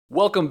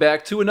Welcome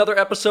back to another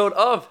episode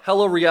of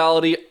Hello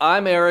Reality.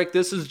 I'm Eric,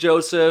 this is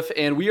Joseph,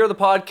 and we are the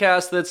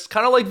podcast that's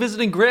kind of like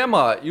visiting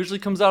grandma. It usually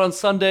comes out on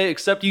Sunday,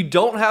 except you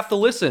don't have to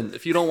listen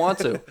if you don't want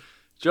to.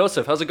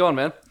 Joseph, how's it going,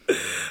 man?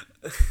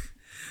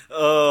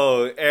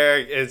 Oh,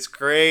 Eric, it's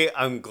great.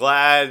 I'm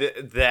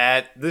glad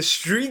that the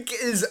streak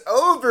is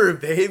over,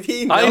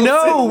 baby. I know,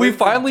 Nelson we with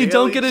the finally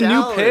don't daily get a new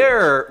challenge.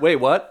 pair. Wait,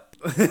 what?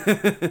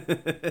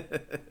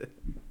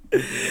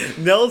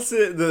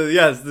 Nelson,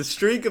 the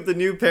streak of the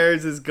new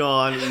pairs is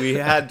gone. We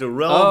had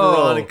Darrell and Oh.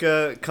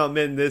 Veronica come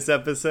in this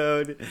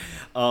episode.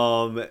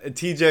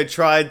 TJ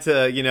tried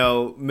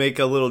to, make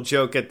a little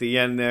joke at the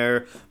end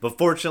there, but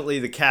fortunately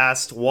the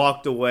cast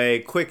walked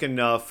away quick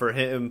enough for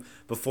him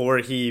before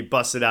he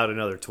busted out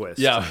another twist.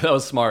 Yeah, that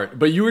was smart.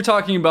 But you were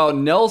talking about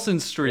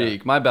Nelson's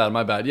streak. Yeah.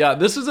 My bad. Yeah,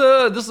 this is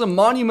a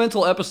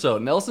monumental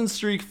episode. Nelson's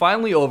streak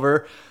finally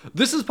over.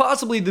 This is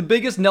possibly the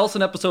biggest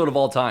Nelson episode of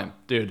all time,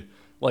 dude.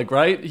 Like,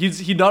 right?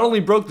 He not only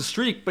broke the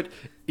streak, but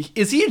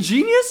is he a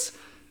genius?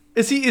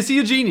 Is he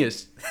a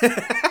genius?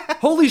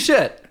 Holy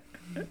shit.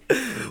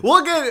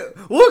 We'll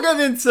get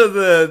into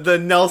the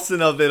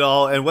Nelson of it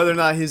all and whether or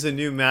not he's a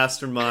new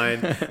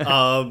mastermind.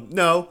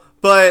 No,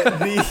 but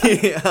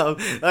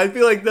I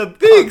feel like the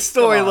big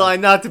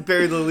storyline, not to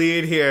bury the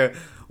lead here,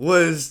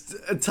 was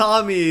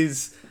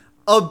Tommy's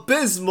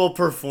abysmal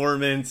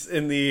performance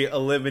in the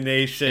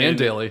elimination. And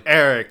Daly.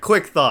 Eric,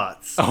 quick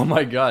thoughts. Oh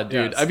my god,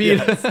 dude. Yes, I mean,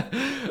 yes.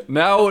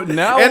 now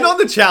And on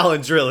the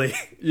challenge, really.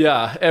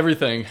 yeah,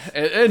 everything.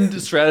 And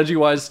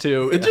strategy-wise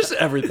too. It's just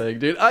everything,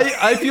 dude.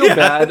 I feel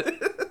bad.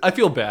 I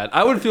feel bad.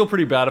 I would feel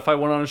pretty bad if I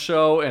went on a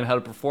show and had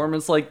a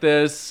performance like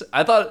this.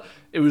 I thought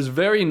it was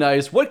very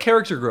nice. What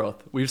character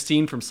growth we've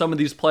seen from some of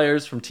these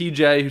players, from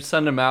TJ, who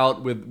sent him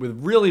out with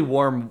really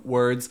warm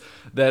words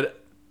that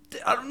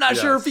I'm not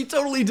sure if he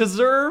totally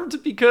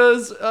deserved,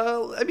 because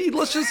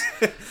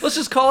let's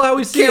just call it how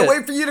we see it. Can't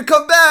wait for you to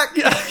come back.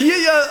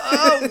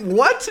 Yeah.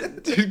 What?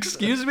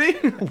 Excuse me?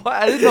 What?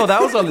 I didn't know that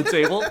was on the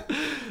table.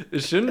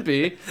 It shouldn't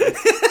be.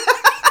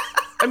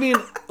 I mean,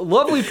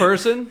 lovely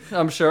person,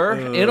 I'm sure.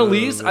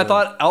 Annalise, I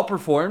thought,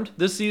 outperformed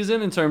this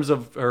season in terms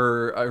of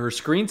her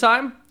screen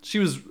time. She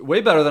was way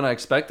better than I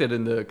expected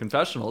in the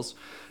confessionals.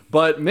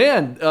 But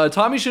man,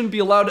 Tommy shouldn't be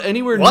allowed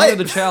anywhere near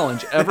the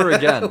challenge ever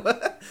again.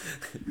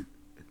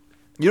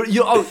 You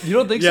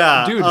don't think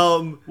Yeah,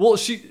 so, dude? Well,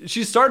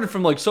 she started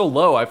from like so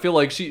low. I feel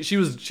like she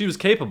was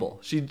capable.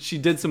 She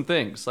did some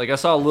things. Like I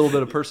saw a little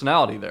bit of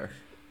personality there.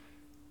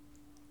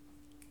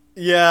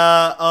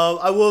 Yeah,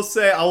 I will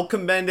say I will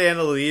commend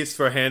Annalise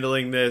for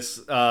handling this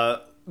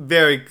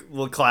very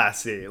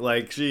classy.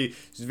 Like she's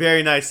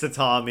very nice to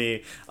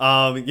Tommy.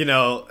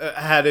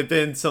 Had it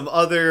been some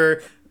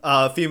other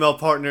female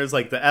partners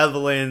like the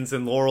Evelyns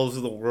and Laurels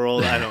of the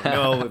world, I don't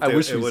know if I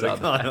wish it we would saw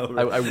have gone that. over.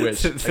 I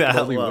wish. I that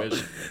totally well.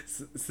 wish.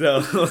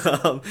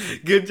 So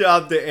good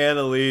job to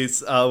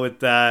Annalise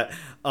with that.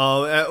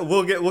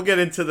 We'll get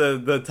into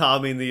the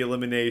Tommy and the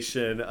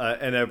elimination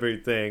and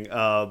everything.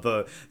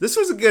 But this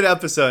was a good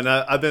episode. And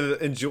I've been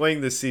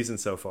enjoying this season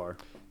so far.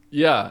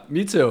 Yeah,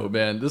 me too,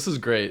 man. This is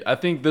great. I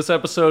think this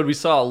episode we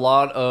saw a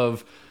lot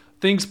of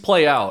things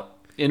play out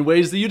in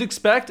ways that you'd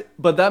expect,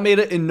 but that made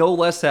it in no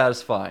less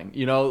satisfying.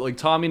 You know, like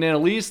Tommy and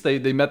Annalise,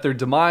 they met their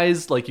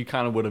demise like you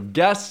kind of would have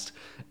guessed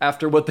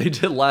after what they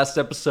did last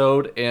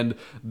episode, and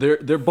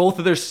they're both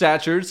of their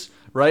statures,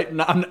 right?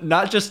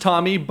 Not just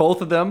Tommy,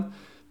 both of them.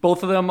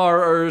 Both of them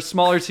are a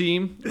smaller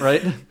team,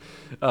 right?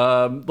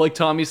 Like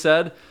Tommy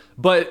said.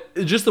 But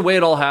just the way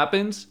it all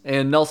happened,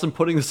 and Nelson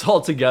putting this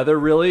all together,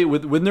 really,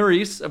 with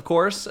Nerys, of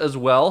course, as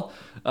well.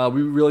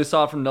 We really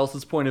saw it from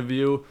Nelson's point of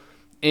view.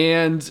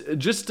 And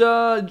just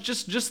their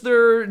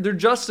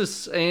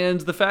justice and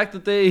the fact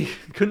that they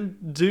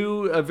couldn't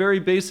do a very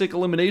basic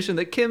elimination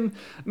that Kim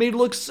made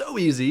look so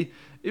easy.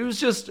 It was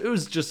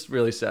just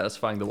really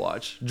satisfying to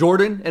watch.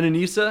 Jordan and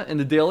Anissa and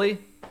the Daily,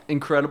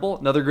 incredible.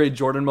 Another great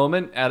Jordan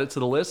moment. Add it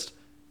to the list.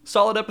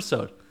 Solid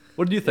episode.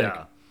 What did you think?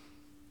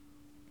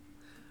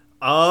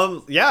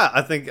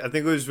 I think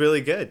it was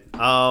really good.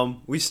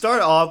 We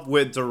start off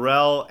with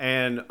Darrell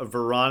and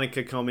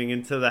Veronica coming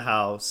into the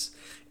house,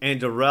 and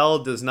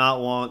Darrell does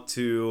not want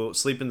to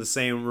sleep in the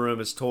same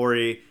room as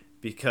Tori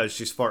because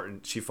she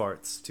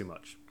farts too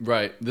much.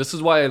 Right. This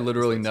is why I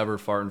literally never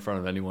fart in front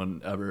of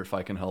anyone ever if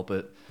I can help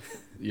it.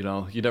 You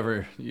know, you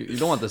don't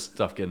want this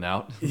stuff getting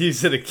out.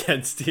 Use it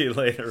against you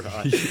later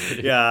on.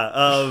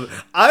 Yeah.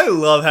 I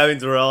love having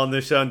Darrell on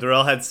this show, and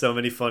Darrell had so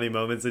many funny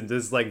moments in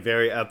this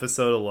very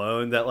episode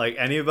alone that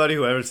anybody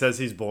who ever says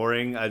he's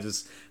boring, I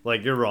just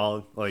you're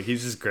wrong.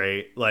 He's just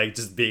great.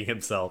 Just being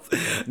himself,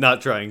 not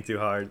trying too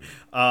hard.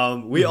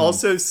 We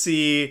also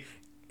see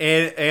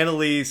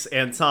Annalise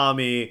and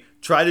Tommy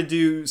try to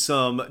do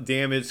some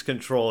damage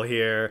control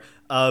here.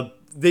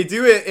 They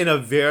do it in a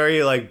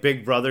very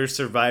Big Brother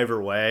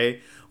Survivor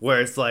way, where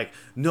it's like,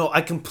 no,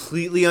 I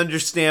completely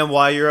understand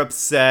why you're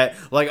upset.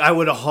 Like, I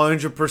would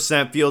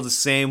 100% feel the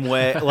same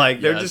way.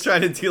 Like, they're just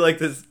trying to do like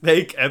this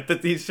fake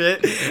empathy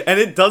shit, and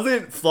it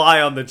doesn't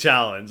fly on the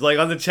challenge. Like,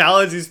 on the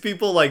challenge, these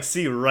people like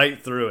see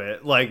right through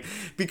it. Like,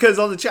 because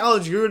on the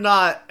challenge, you're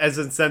not as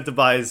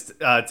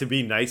incentivized to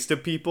be nice to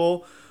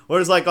people.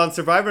 Whereas like on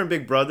Survivor and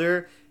Big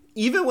Brother,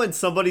 even when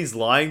somebody's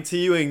lying to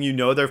you and you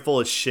know they're full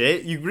of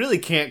shit, you really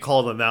can't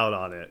call them out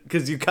on it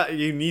because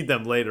you need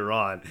them later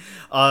on.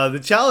 The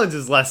challenge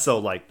is less so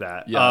like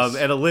that. Yes.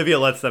 And Olivia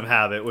lets them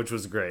have it, which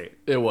was great.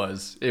 It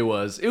was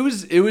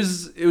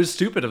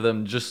stupid of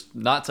them just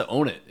not to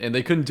own it, and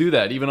they couldn't do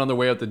that even on their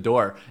way out the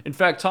door. In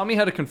fact, Tommy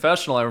had a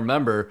confessional, I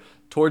remember,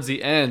 towards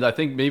the end. I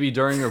think maybe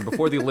during or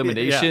before the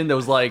elimination, there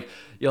was like,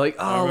 you're like,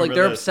 oh, like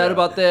they're upset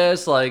about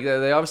this, like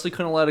they obviously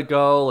couldn't let it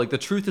go, like the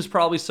truth is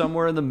probably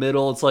somewhere in the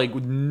middle. It's like,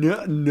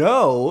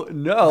 no,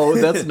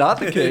 that's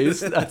not the case.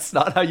 That's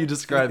not how you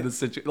describe the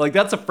situation. Like,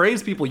 that's a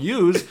phrase people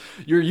use.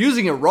 You're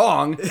using it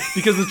wrong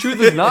because the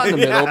truth is not in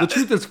the middle. The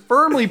truth is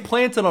firmly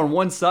planted on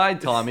one side,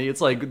 Tommy.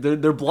 It's like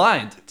they're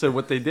blind to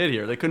what they did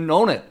here. They couldn't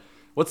own it.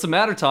 What's the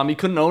matter, Tommy?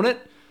 Couldn't own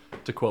it,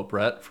 to quote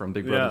Brett from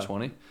Big Brother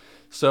 20.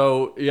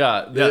 So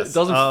yeah, it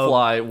doesn't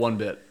fly one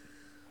bit.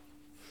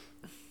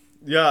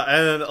 Yeah,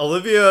 and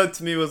Olivia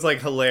to me was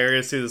like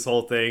hilarious through this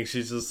whole thing.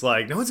 She's just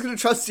like, no one's gonna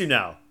trust you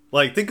now.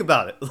 Like, think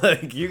about it.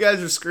 Like, you guys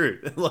are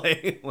screwed.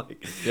 like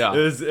yeah,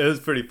 it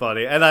was pretty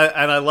funny, and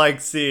I like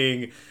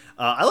seeing.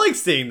 I like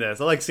seeing this.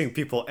 I like seeing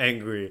people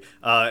angry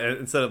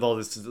instead of all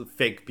this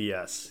fake BS.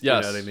 Yes. You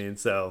know what I mean?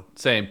 So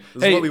same.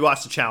 This is what we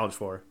watched the challenge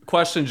for.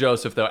 Question,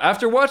 Joseph, though.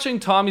 After watching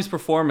Tommy's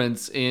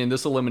performance in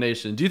this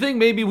elimination, do you think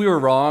maybe we were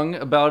wrong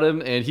about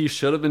him and he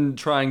should have been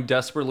trying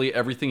desperately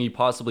everything he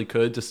possibly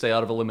could to stay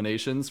out of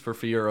eliminations for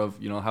fear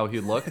of, how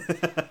he'd look?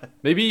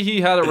 Maybe he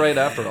had it right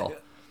after all.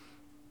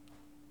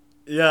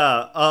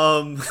 Yeah,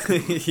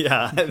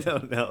 yeah, I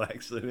don't know,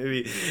 actually.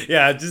 Maybe,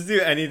 yeah, just do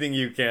anything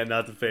you can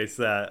not to face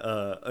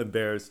that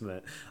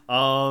embarrassment.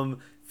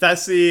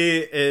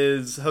 Fessy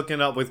is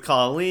hooking up with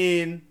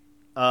Colleen.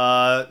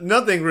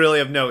 Nothing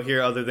really of note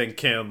here other than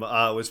Kim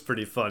was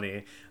pretty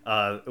funny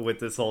with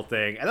this whole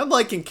thing. And I'm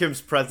liking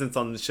Kim's presence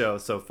on the show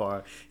so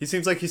far. He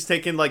seems like he's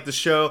taking like the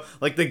show,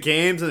 like the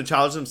games and the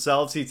challenges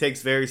themselves, he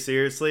takes very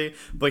seriously,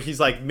 but he's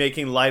like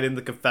making light in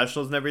the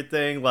confessionals and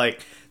everything.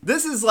 Like,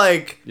 this is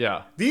like,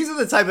 these are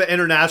the type of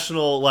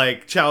international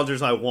like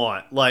challengers I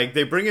want. Like,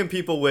 they bring in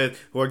people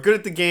who are good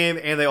at the game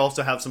and they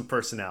also have some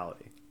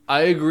personality.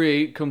 I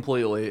agree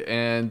completely,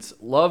 and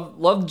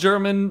love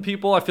German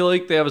people. I feel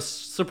like they have a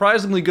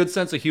surprisingly good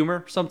sense of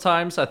humor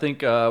sometimes. I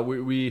think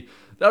we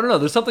I don't know.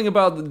 There's something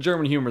about the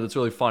German humor that's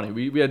really funny.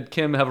 We had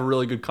Kim have a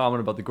really good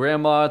comment about the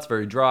grandma. It's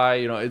very dry.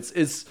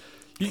 He's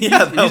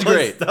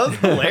great. That was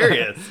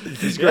hilarious.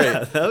 He's great.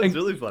 Yeah, that was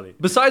really funny.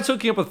 Besides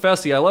hooking up with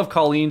Fessy, I love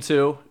Colleen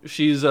too.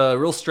 She's a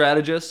real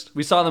strategist.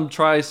 We saw them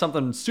try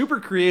something super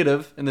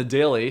creative in the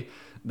daily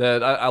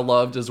that I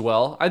loved as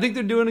well. I think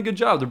they're doing a good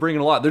job. They're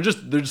bringing a lot. They're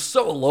just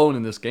so alone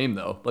in this game,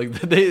 though. Like,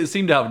 they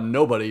seem to have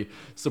nobody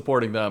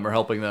supporting them or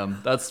helping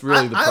them. That's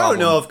really the problem. I don't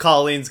know if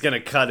Colleen's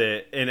gonna cut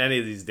it in any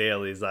of these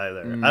dailies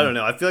either. I don't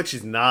know. I feel like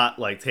she's not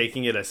like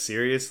taking it as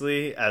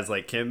seriously as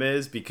like Kim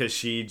is, because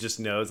she just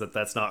knows that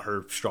that's not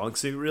her strong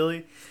suit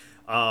really.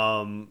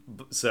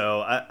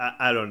 So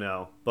I don't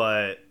know,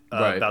 but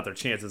about their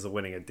chances of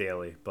winning a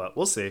daily, but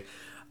we'll see.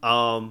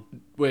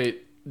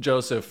 Wait.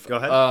 Joseph, go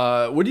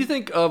ahead. What do you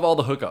think of all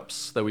the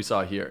hookups that we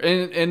saw here?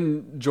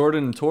 And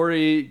Jordan and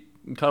Tori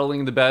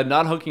cuddling in the bed,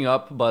 not hooking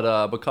up,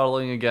 but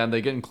cuddling again.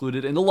 They get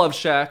included in the Love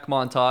Shack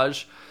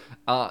montage.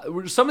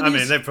 Some of these, I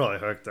mean, they probably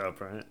hooked up,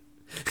 right?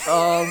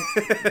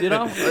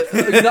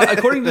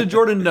 According to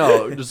Jordan,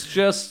 no,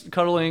 just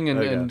cuddling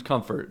and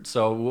comfort.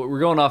 So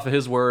we're going off of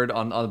his word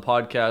on the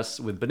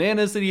podcast with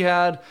Bananas that he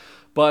had.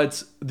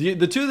 But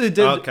the two that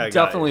did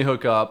definitely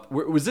hook up.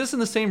 Was this in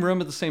the same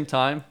room at the same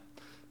time?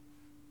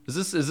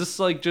 Is this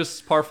like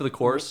just par for the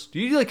course? Do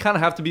you like kind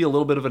of have to be a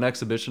little bit of an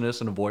exhibitionist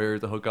and a voyeur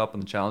to hook up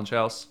in the challenge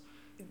house?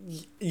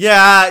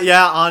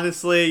 Yeah.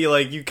 Honestly,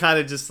 you kind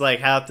of just like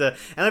have to,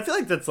 and I feel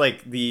like that's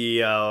like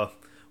the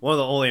one of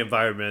the only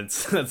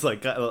environments that's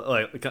like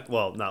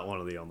well, not one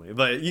of the only,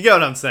 but you get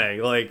what I'm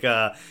saying. Like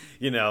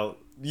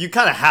you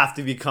kind of have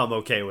to become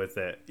okay with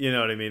it. You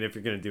know what I mean? If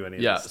you're going to do any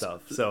of this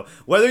stuff. So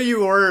whether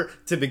you were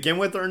to begin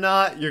with or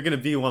not, you're going to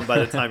be one by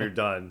the time you're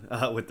done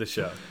with the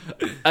show.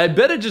 I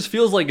bet it just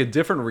feels like a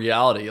different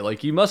reality.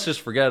 Like, you must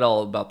just forget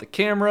all about the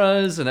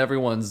cameras and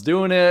everyone's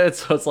doing it.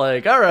 So it's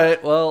like, all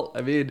right, well,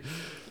 I mean,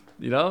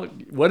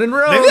 when in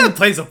Rome. Maybe that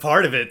plays a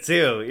part of it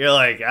too. You're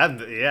like,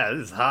 this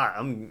is hot.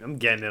 I'm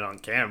getting it on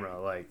camera.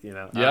 Like, I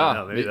don't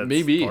know.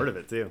 Maybe that's part of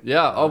it too.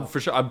 Yeah. For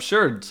sure. I'm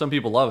sure some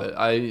people love it.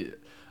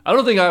 I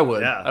don't think I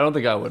would. Yeah. I don't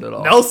think I would at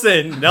all.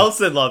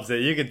 Nelson loves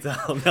it. You can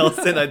tell.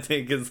 Nelson, I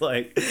think, is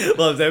like,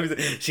 loves everything.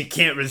 She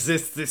can't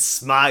resist this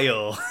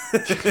smile.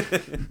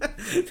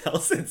 He's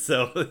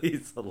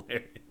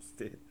hilarious,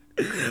 dude.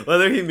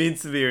 Whether he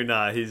means to be or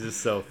not, he's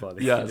just so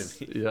funny. Yes,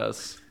 he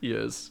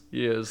is.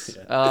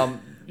 Yeah.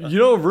 You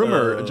know, a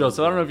rumor,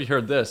 Joseph, I don't know if you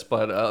heard this,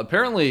 but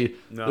apparently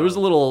No. there was a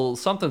little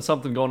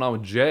something going on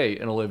with Jay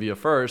and Olivia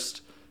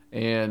first,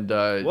 and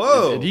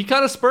Whoa. and he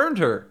kind of spurned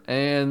her,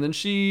 and then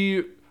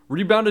she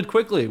rebounded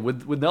quickly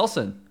with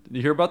Nelson. Did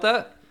you hear about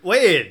that?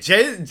 Wait,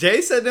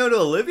 Jay said no to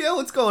Olivia?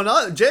 What's going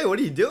on? Jay, what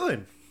are you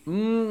doing? I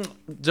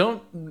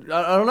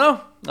don't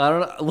know. I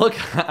don't know. Look,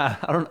 I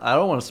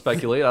don't want to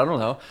speculate. I don't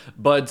know.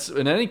 But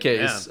in any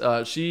case,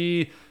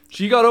 she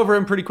got over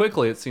him pretty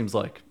quickly, it seems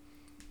like.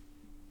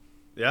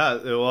 Yeah,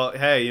 well,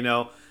 hey,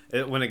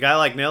 when a guy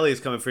like Nelly is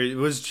coming for you,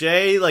 was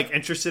Jay like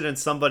interested in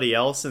somebody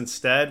else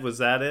instead? Was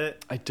that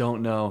it? I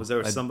don't know. Was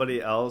there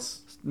somebody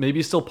else? Maybe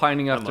he's still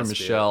pining after must be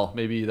Michelle.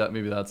 Maybe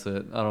that's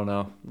it. I don't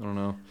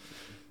know.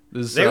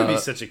 They would be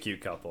such a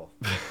cute couple.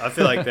 I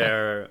feel like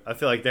they're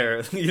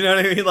you know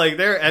what I mean? Like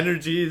their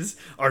energies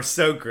are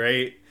so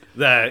great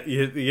that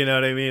you know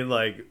what I mean?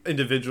 Like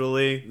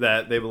individually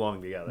that they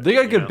belong together. They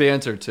got good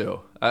banter too.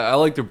 I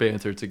like their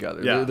banter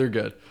together. Yeah. They're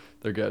good.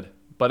 They're good.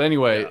 But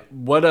anyway,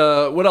 what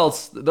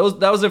else? That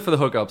was it for the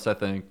hookups, I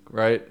think,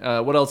 right?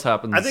 What else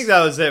happens? I think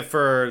that was it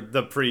for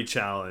the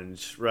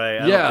pre-challenge, right?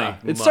 I Yeah, don't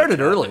think it much started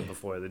happened early.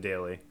 before the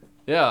daily.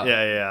 Yeah.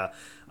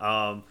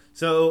 Yeah.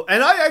 So,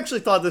 and I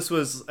actually thought this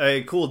was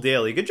a cool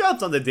daily. Good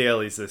jobs on the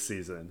dailies this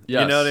season.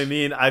 Yes. You know what I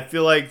mean? I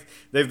feel like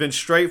they've been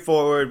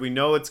straightforward. We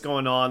know what's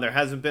going on. There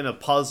hasn't been a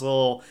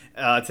puzzle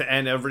to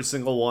end every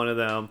single one of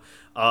them.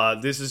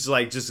 This is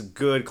like just a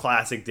good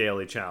classic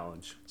daily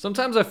challenge.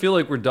 Sometimes I feel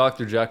like we're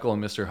Dr. Jekyll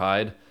and Mr.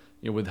 Hyde,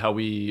 with how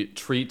we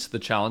treat the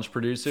challenge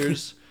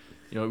producers.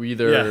 We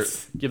either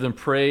Yes. give them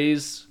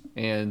praise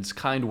and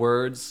kind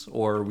words,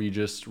 or we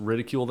just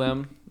ridicule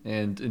them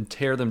and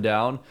tear them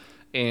down.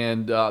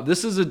 And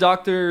this is a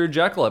Dr.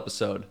 Jekyll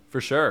episode for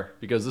sure,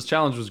 because this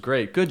challenge was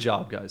great. Good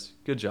job, guys.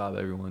 Good job,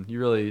 everyone. You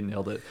really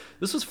nailed it.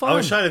 This was fun. I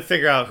was trying to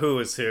figure out who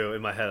was who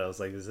in my head. I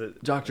was like, is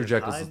it Dr.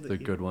 Jekyll's Hyde the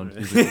that good you- one.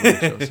 He's a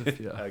good one, Joseph.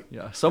 Yeah,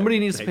 yeah. Somebody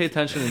needs to pay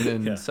attention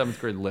in Yeah. 7th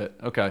grade lit.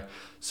 Okay,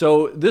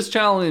 so this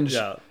challenge,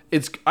 Yeah.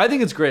 I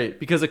think it's great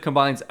because it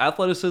combines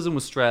athleticism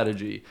with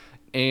strategy,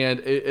 and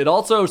it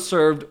also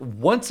served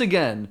once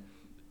again.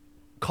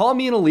 Call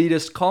me an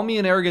elitist, call me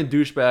an arrogant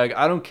douchebag.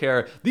 I don't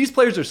care. These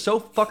players are so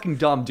fucking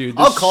dumb, dude.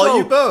 I'll call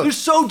you both. They're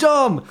so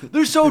dumb.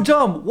 They're so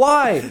dumb.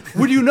 Why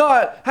would you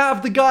not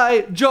have the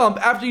guy jump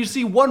after you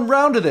see one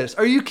round of this?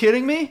 Are you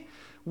kidding me?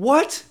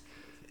 What?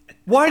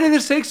 Why did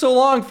this take so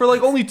long for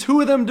like only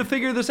 2 of them to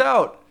figure this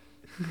out?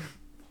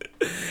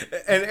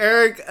 And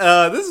Eric,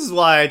 this is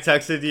why I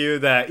texted you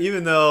that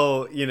even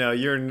though we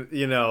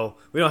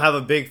don't have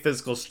a big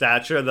physical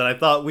stature, that I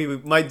thought we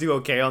might do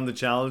okay on the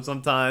challenge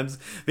sometimes,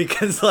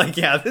 because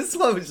this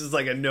one was just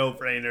like a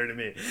no-brainer to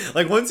me.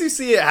 Like once you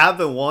see it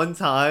happen one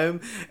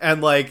time,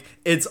 and like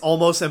it's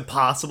almost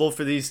impossible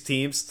for these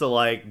teams to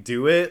like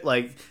do it,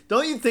 like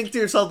don't you think to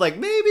yourself like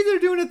maybe they're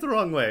doing it the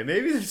wrong way?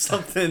 Maybe there's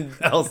something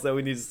else that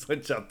we need to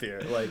switch up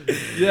here. Like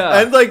Yeah.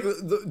 and like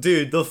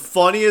dude, the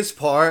funniest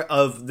part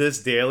of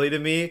this daily to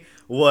me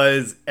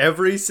was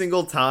every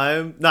single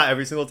time, not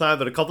every single time,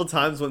 but a couple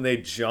times when they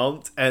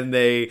jumped and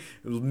they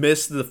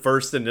missed the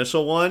first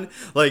initial one,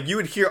 like you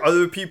would hear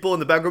other people in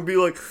the background be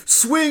like,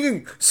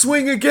 swing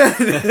again.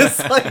 It's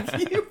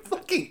like, you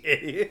fucking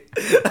idiot.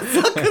 That's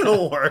not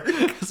gonna work.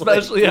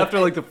 Especially after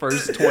like the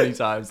first 20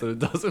 times that it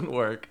doesn't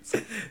work.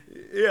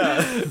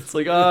 Yeah. It's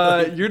like,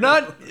 you're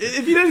not,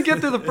 if you didn't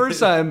get there the first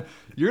time,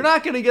 you're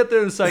not going to get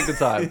there the second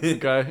time.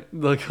 Okay.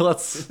 Like,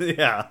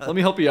 let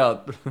me help you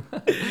out.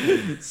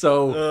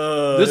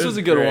 So this was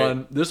a good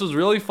one. This was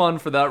really fun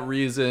for that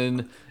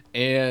reason.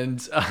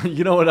 And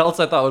you know what else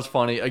I thought was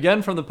funny?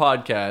 Again, from the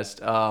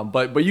podcast,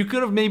 but you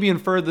could have maybe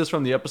inferred this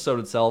from the episode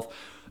itself.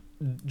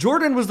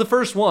 Jordan was the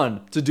first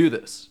one to do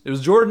this. It was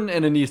Jordan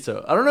and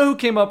Anissa. I don't know who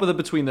came up with it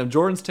between them.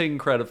 Jordan's taking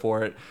credit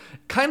for it.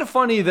 Kind of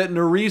funny that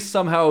Nerys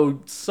somehow,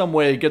 some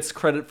way, gets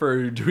credit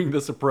for doing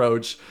this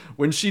approach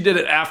when she did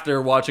it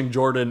after watching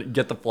Jordan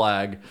get the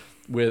flag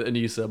with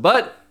Anissa.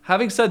 But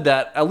having said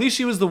that, at least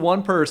she was the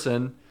one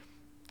person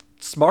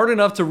smart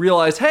enough to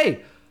realize,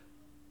 hey,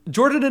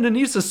 Jordan and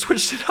Anissa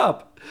switched it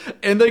up.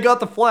 And they got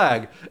the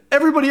flag.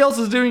 Everybody else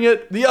is doing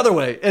it the other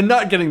way and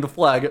not getting the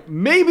flag.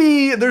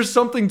 Maybe there's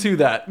something to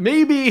that.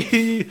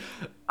 Maybe,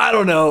 I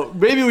don't know.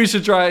 Maybe we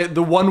should try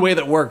the one way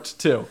that worked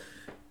too.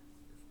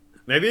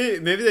 Maybe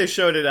they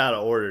showed it out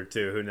of order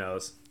too. Who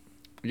knows?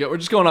 Yeah, we're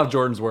just going off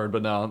Jordan's word,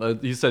 but no,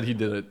 he said he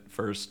did it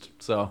first.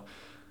 So,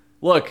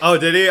 look. Oh,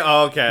 did he?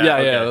 Oh, okay. Yeah,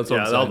 okay. yeah, that's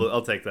what I'm saying.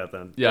 I'll take that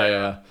then.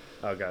 Yeah.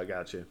 Okay,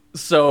 got you.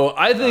 So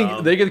I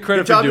think they get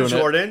credit good for job doing to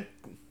Jordan. it.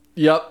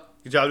 Yep.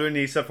 Good job to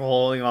Anissa for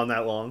holding on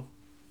that long.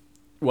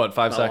 What,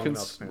 5 Not long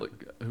seconds?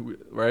 enough,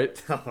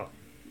 Right?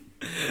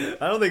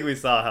 I don't think we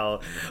saw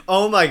how.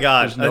 Oh my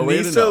gosh, There's no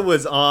way to know. Anissa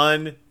was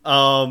on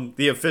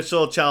the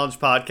official challenge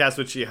podcast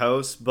which she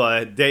hosts,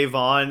 but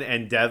Davon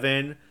and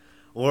Devin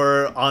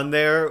were on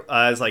there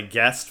as like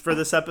guests for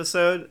this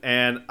episode,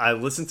 and I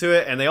listened to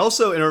it. And they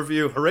also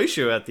interview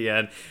Horatio at the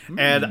end,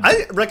 and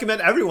I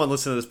recommend everyone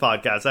listen to this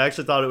podcast. I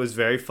actually thought it was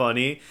very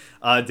funny.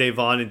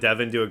 Devon and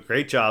Devin do a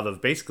great job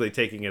of basically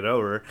taking it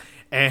over.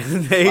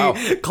 And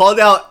they called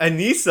out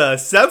Anissa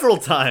several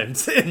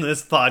times in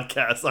this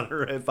podcast on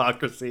her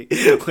hypocrisy,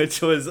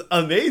 which was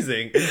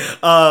amazing.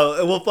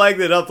 We'll flag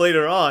that up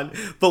later on.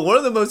 But one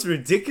of the most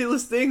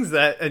ridiculous things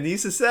that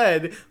Anissa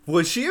said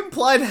was she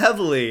implied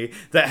heavily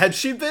that had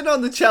she been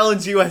on the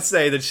Challenge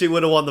USA, that she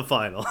would have won the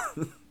final.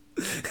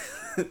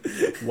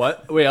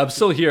 What? Wait, I'm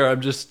still here.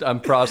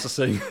 I'm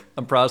processing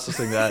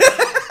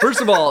that. First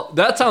of all,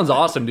 that sounds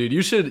awesome, dude.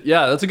 You should,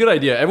 yeah, that's a good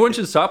idea. Everyone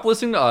should stop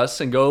listening to us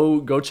and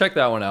go check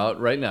that one out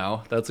right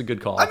now. That's a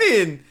good call. I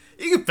mean,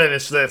 you can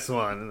finish this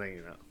one, and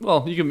then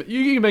Well, you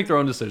can make their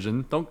own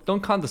decision.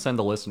 Don't condescend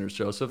to listeners,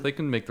 Joseph. They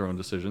can make their own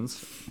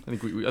decisions. I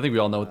think we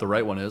all know what the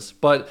right one is,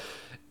 but.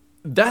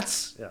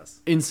 That's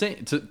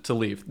insane to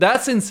leave.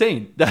 That's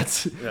insane.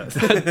 That's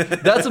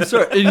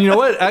absurd. And you know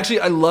what? Actually,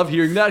 I love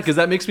hearing that because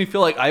that makes me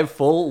feel like I have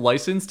full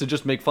license to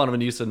just make fun of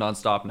Anissa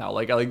nonstop now.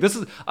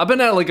 I've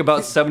been at like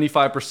about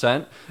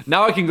 75%.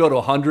 Now I can go to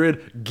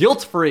 100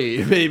 guilt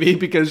free, maybe,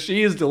 because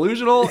she is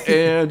delusional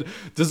and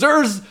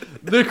deserves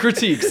the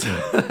critiques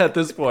at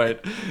this point.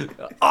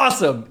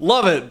 Awesome.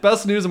 Love it.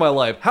 Best news of my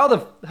life. How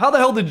the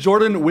hell did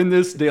Jordan win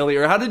this daily,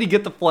 or how did he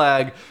get the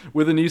flag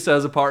with Anissa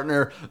as a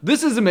partner?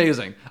 This is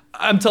amazing.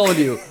 I'm telling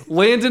you,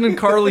 Landon and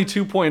Carly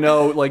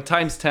 2.0, like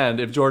times 10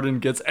 if Jordan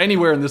gets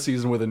anywhere in this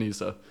season with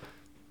Anissa.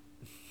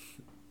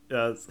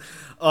 Yes.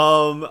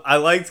 I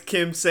liked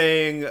Kim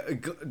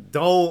saying,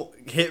 "Don't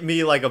hit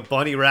me like a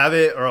bunny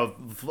rabbit or a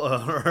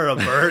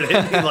bird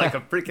hit me like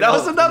a freaking." That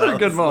was another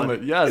good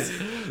moment. Yes,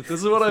 this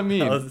is what I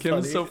mean. Kim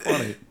is so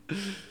funny.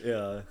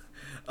 Yeah.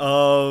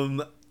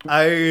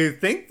 I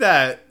think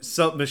that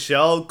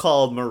Michelle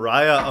called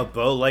Mariah a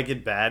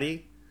bow-legged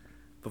baddie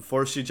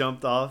before she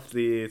jumped off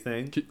the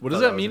thing. What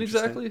does that mean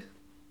exactly?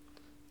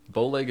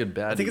 Bow-legged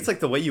baddie. I think it's like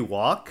the way you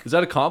walk. Is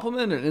that a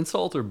compliment, an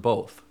insult, or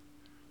both?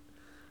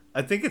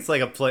 I think it's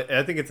like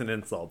I think it's an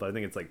insult, but I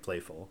think it's like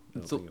playful.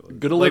 It's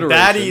good alliteration.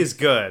 Like baddie is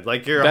good.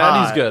 Like you're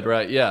baddie's hot. Good,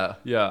 right? Yeah.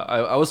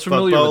 I was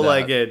familiar with that.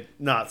 Bow-legged,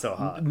 not so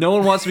hot. No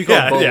one wants to be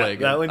called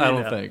bow-legged. I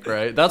don't think,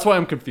 right? That's why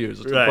I'm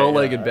confused. It's right, a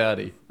bow-legged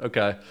baddie.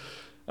 Okay.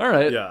 All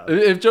right. Yeah.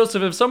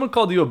 If someone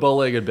called you a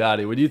bow-legged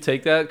baddie, would you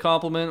take that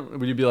compliment?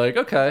 Would you be like,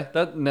 okay,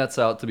 that nets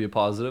out to be a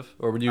positive,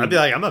 or would you? I'd be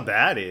like, I'm a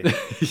baddie.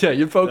 Yeah,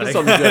 you'd focus like,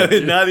 on the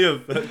good. Not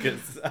even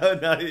focus.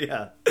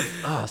 Yeah.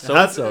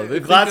 So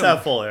glass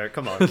half full, Eric.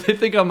 Come on. They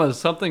think I'm a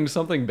something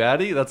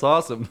baddie. That's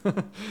awesome.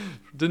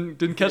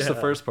 didn't catch the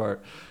first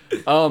part.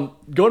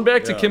 Going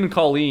back to Kim and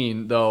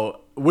Colleen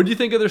though, what do you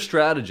think of their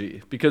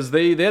strategy? Because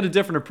they had a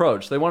different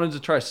approach. They wanted to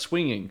try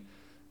swinging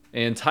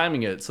and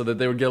timing it so that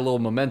they would get a little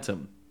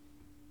momentum.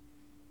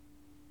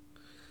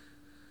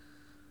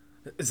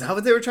 Is that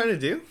what they were trying to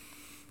do?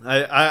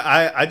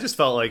 I just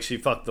felt like she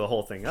fucked the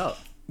whole thing up.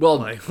 Well,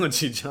 like when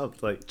she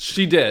jumped, like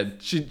she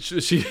did. She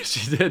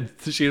did.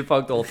 She had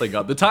fucked the whole thing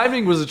up. The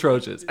timing was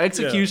atrocious.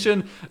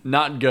 Execution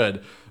not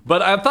good.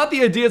 But I thought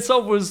the idea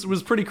itself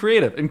was pretty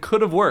creative and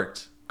could have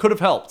worked. Could have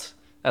helped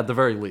at the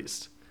very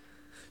least.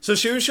 So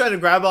she was trying to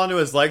grab onto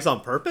his legs on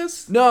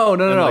purpose? No.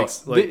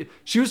 They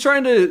were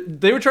trying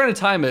to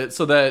time it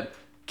so that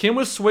Kim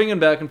was swinging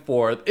back and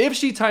forth. If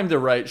she timed it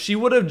right, she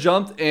would have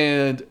jumped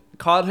and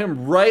caught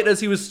him right as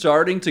he was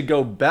starting to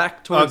go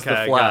back towards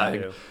the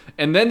flag.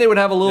 And then they would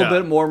have a little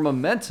bit more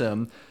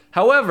momentum.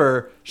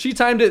 However, she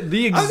timed it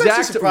the exact I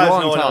was surprised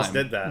wrong no one time. else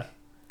did that.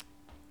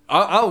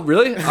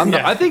 Really?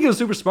 I think it was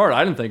super smart.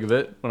 I didn't think of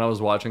it when I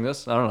was watching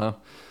this. I don't know.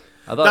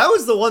 I thought that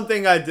was the one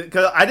thing I did,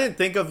 because I didn't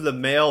think of the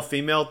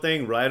male-female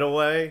thing right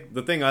away.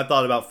 The thing I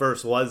thought about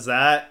first was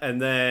that,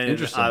 and then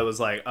I was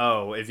like,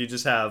 oh, if you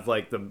just have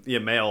like the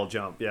male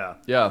jump, yeah.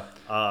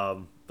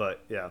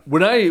 But yeah,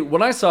 when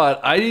I saw it,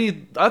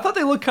 I thought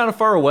they looked kind of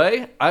far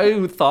away.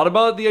 I thought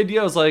about the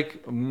idea. I was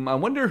like, I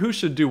wonder who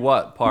should do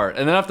what part.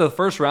 And then after the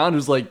first round, it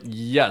was like,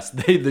 yes,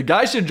 the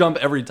guy should jump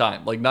every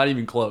time, like not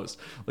even close.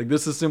 Like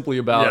this is simply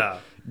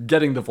about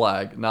getting the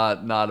flag,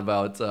 not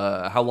about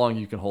how long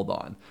you can hold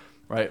on.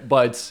 Right,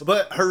 but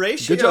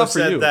Horatio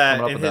said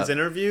that in his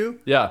interview.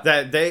 Yeah,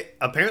 that they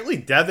apparently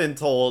Devin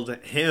told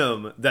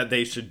him that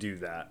they should do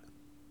that.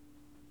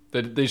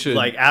 That they should,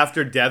 like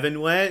after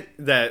Devin went,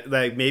 that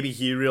like maybe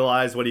he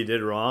realized what he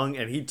did wrong,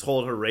 and he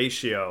told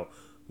Horatio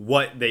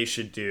what they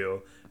should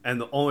do. And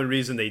the only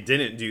reason they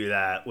didn't do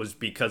that was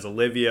because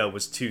Olivia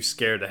was too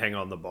scared to hang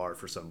on the bar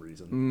for some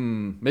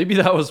reason. Maybe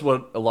that was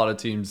what a lot of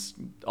teams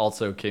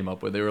also came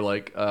up with. They were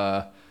like,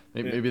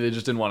 maybe they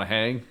just didn't want to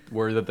hang,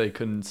 worried that they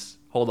couldn't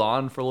hold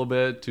on for a little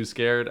bit, too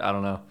scared. I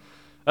don't know.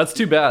 That's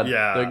too bad.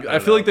 Yeah, I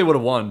feel like they would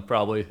have won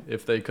probably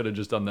if they could have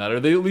just done that, or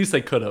at least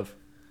they could have.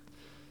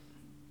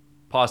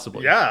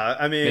 Possibly. Yeah,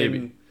 I mean,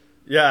 maybe.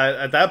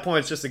 Yeah, at that point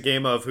it's just a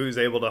game of who's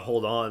able to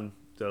hold on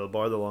to the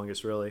bar the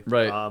longest, really.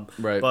 Right.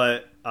 Right.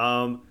 But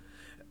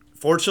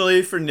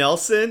Fortunately for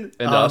Nelson,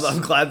 And us.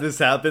 I'm glad this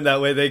happened.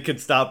 That way they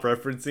could stop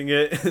referencing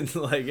it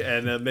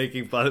and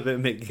making fun of it,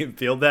 making him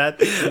feel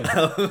bad.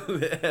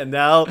 And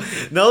now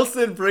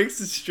Nelson breaks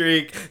the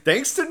streak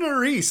thanks to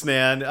Nerys,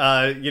 man.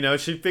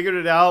 She figured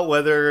it out,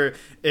 whether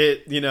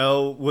it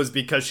was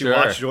because she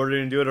watched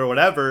Jordan do it or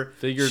whatever.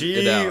 Figured she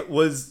it out.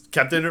 was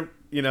kept in her.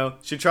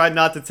 She tried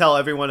not to tell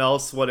everyone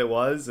else what it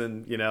was,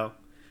 and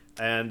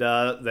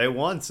they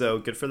won, so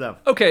good for them.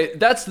 Okay,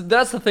 that's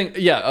the thing.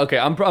 Yeah, okay,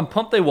 I'm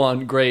pumped they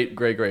won. Great,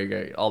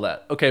 all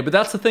that. Okay, but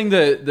that's the thing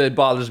that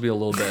bothers me a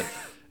little bit.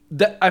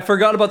 I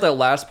forgot about that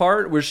last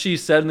part where she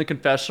said in the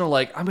confessional,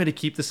 like, I'm going to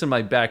keep this in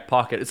my back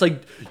pocket. It's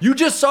like, you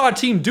just saw a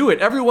team do it.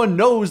 Everyone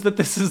knows that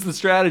this is the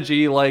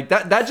strategy. Like,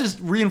 that just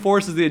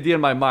reinforces the idea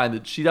in my mind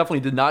that she definitely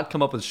did not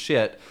come up with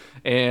shit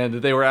and that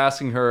they were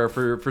asking her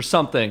for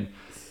something,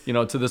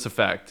 to this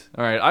effect.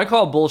 All right, I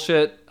call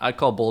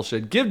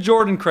bullshit. Give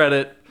Jordan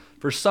credit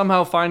for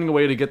somehow finding a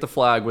way to get the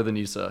flag with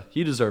Aneesa.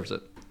 He deserves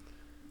it.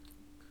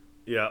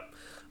 Yeah.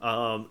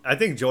 I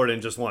think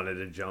Jordan just wanted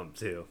to jump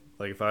too.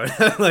 Like if I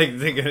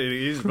thinking,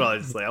 he's probably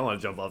just like, I want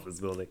to jump off this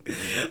building.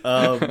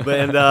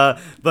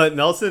 But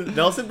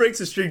Nelson breaks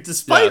the streak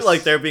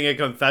despite there being a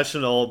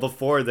confessional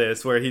before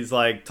this where he's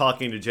like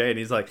talking to Jay and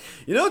he's like,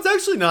 it's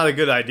actually not a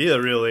good idea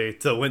really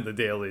to win the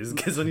dailies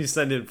because when you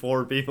send in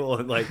 4 people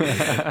and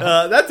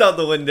that's out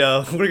the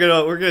window. We're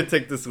gonna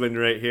take this win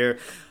right here.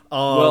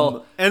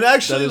 And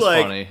actually,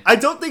 funny. I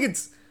don't think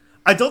it's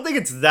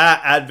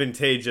that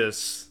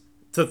advantageous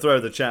to throw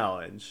the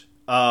challenge.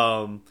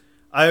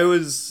 I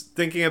was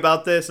thinking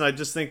about this, and I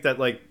just think that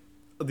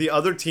the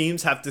other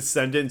teams have to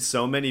send in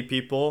so many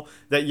people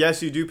that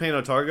yes, you do paint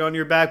a target on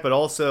your back, but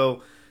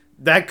also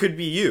that could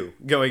be you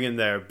going in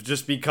there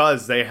just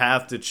because they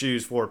have to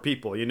choose 4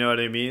 people. You know what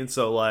I mean?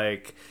 So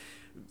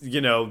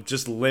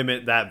just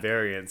limit that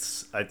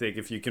variance. I think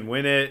if you can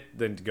win it,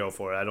 then go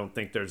for it. I don't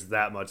think there's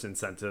that much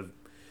incentive.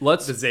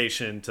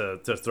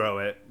 To throw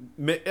it.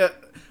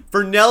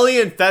 For Nelly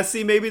and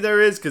Fessy, maybe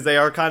there is because they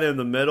are kind of in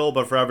the middle,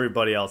 but for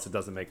everybody else, it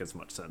doesn't make as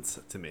much sense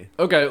to me.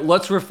 Okay,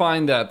 let's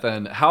refine that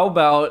then. How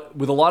about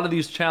with a lot of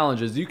these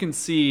challenges, you can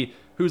see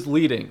who's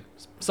leading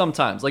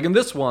sometimes. Like in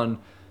this one,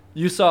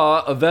 you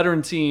saw a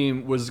veteran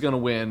team was going to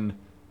win,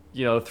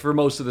 for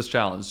most of this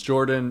challenge,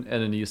 Jordan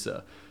and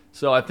Aneesa.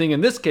 So I think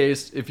in this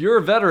case, if you're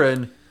a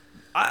veteran,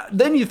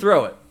 then you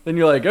throw it. Then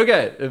you're like,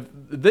 okay, if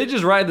they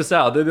just ride this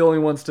out, they're the only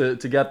ones to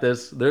get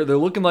this. They're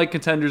looking like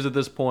contenders at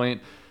this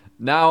point.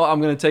 Now I'm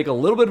going to take a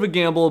little bit of a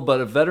gamble,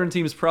 but a veteran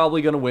team's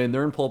probably going to win.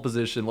 They're in pole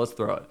position. Let's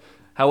throw it.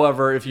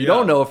 However, if you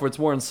don't know, if it's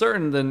more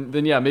uncertain,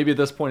 then yeah, maybe at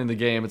this point in the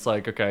game, it's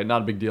like, okay,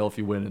 not a big deal if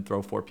you win and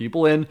throw 4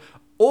 people in.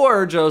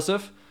 Or,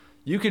 Joseph,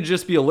 you could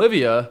just be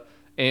Olivia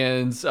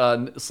and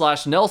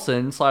slash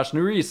Nelson slash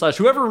Nerys slash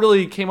whoever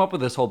really came up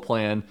with this whole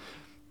plan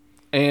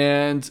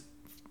and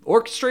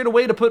orchestrate a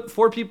way to put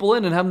 4 people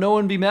in and have no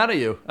one be mad at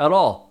you at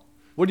all.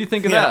 What do you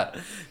think of that?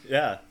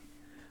 Yeah.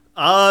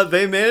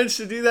 They managed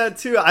to do that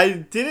too. I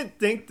didn't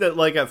think that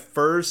at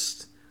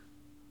first,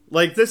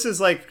 this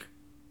is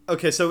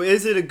okay, so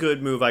is it a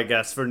good move, I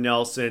guess, for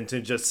Nelson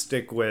to just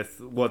stick with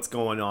what's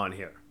going on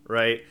here,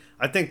 right?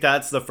 I think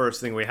that's the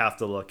first thing we have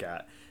to look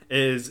at.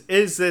 Is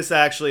this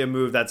actually a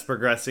move that's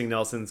progressing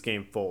Nelson's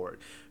game forward?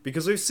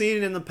 Because we've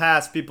seen in the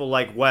past people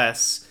like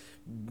Wes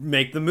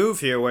make the move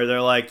here where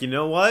they're like, you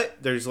know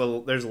what? There's a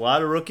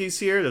lot of rookies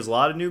here. There's a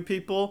lot of new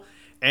people.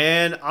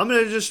 And I'm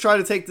going to just try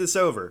to take this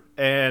over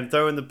and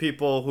throw in the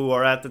people who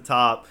are at the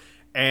top.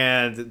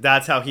 And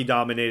that's how he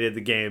dominated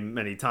the game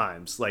many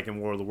times, like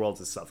in War of the Worlds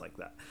and stuff like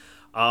that.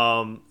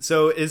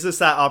 So is this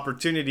that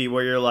opportunity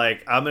where you're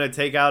like, I'm going to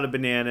take out a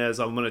Bananas.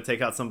 I'm going to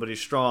take out somebody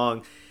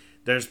strong.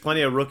 There's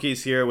plenty of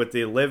rookies here with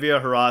the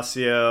Olivia,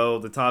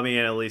 Horacio, the Tommy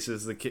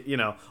Annalises,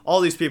 all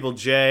these people,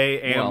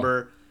 Jay,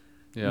 Amber.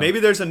 Well, yeah. Maybe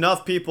there's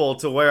enough people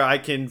to where I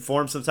can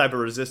form some type of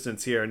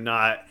resistance here and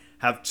not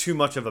have too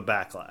much of a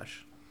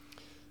backlash.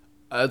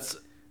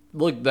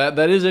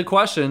 That is a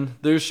question.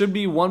 There should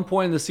be one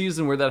point in the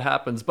season where that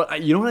happens.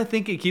 But you know what I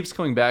think it keeps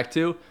coming back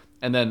to?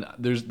 And then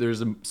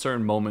there's a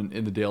certain moment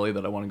in the daily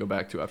that I want to go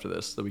back to after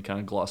this that we kind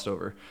of glossed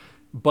over.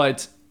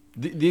 But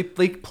they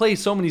play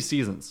so many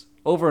seasons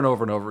over and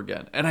over and over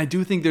again. And I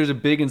do think there's a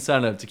big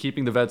incentive to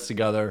keeping the vets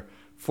together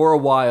for a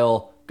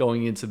while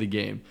going into the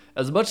game.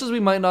 As much as we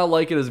might not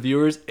like it as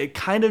viewers, it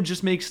kind of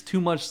just makes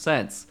too much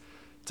sense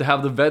to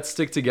have the vets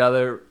stick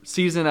together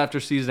season after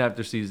season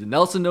after season.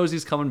 Nelson knows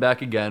he's coming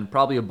back again,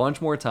 probably a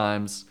bunch more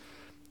times.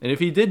 And if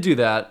he did do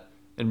that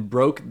and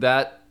broke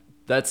that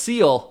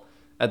seal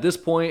at this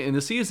point in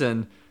the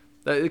season,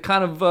 it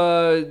kind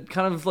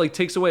of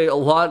takes away a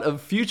lot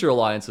of future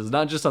alliances,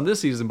 not just on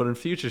this season, but in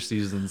future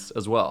seasons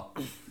as well.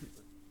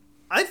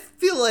 I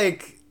feel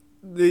like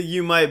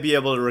you might be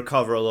able to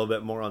recover a little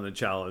bit more on the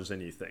challenge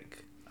than you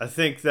think. I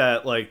think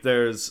that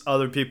there's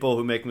other people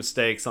who make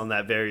mistakes on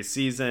that very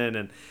season,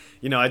 and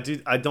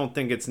I don't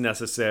think it's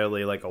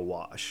necessarily a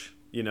wash.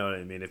 You know what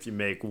I mean? If you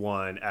make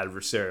one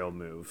adversarial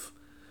move,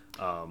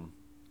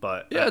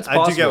 but yeah, it's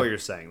possible. I do get what you're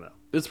saying though.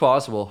 It's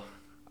possible.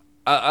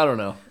 I don't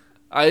know.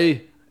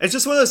 It's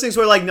just one of those things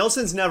where like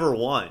Nelson's never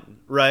won,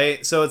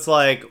 right? So it's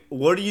like,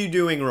 what are you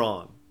doing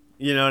wrong?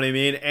 You know what I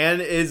mean?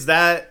 And is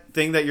that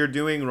thing that you're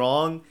doing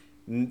wrong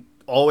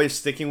always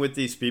sticking with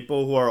these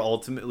people who are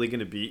ultimately going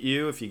to beat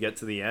you if you get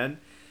to the end?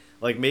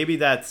 Like maybe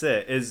that's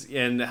it.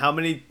 And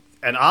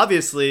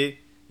obviously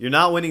you're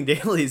not winning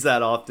dailies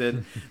that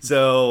often.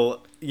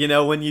 So, you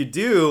know, when you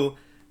do,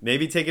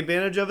 maybe take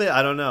advantage of it.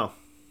 I don't know.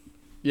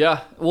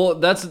 Yeah, well,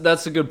 that's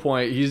a good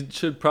point. He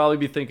should probably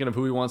be thinking of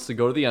who he wants to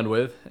go to the end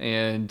with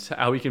and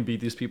how he can beat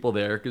these people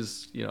there,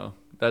 because you know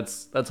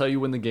that's how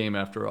you win the game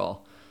after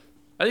all.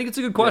 I think it's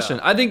a good question.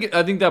 Yeah. I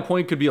think that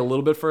point could be a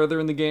little bit further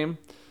in the game,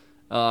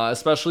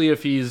 especially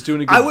if he's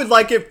doing a good. I would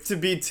like it to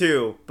be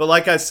 2, but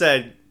like I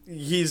said,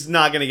 he's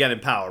not going to get in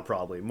power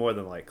probably, more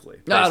than likely.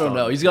 I don't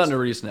know. He's got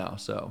Nurys now,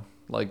 so.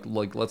 Like,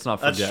 let's not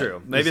forget. That's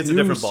true. Maybe it's a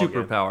different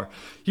superpower.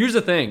 Here's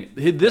the thing: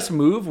 this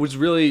move was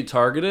really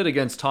targeted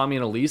against Tommy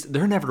and Elise.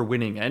 They're never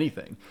winning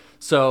anything,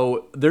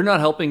 so they're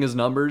not helping his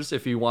numbers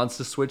if he wants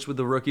to switch with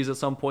the rookies at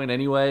some point.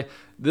 Anyway,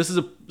 this is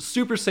a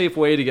super safe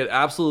way to get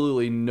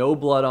absolutely no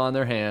blood on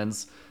their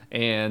hands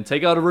and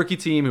take out a rookie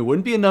team who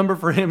wouldn't be a number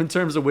for him in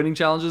terms of winning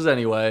challenges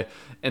anyway,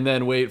 and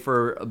then wait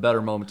for a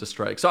better moment to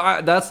strike.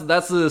 So that's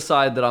the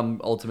side that I'm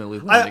ultimately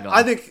landing on.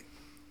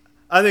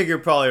 I think you're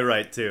probably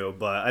right too,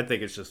 but I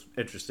think it's just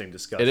interesting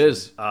discussion. It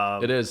is.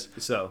 It is.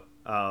 So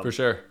for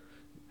sure.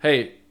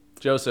 Hey,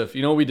 Joseph,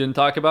 you know what we didn't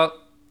talk about?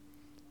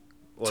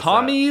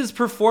 Tommy's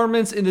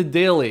performance in the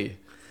daily.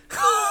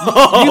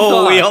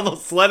 We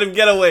almost let him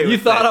get away with it. You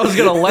thought I was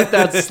going to let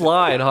that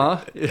slide,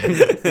 huh?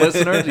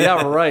 Listeners?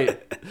 Yeah,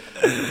 right.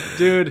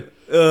 Dude.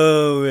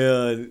 Oh,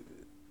 man.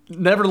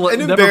 Never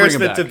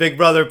embarrassment to Big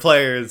Brother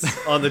players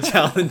on the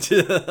challenge.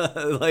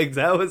 Like,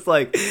 that was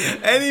like,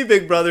 any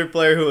Big Brother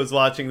player who was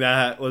watching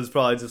that was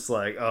probably just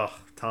like, oh,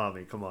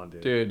 Tommy, come on,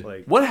 dude. Dude,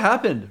 like, what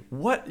happened?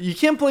 What? You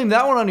can't blame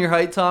that one on your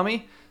height,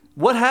 Tommy.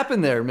 What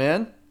happened there,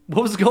 man?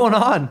 What was going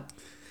on?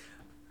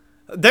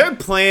 Their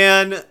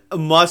plan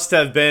must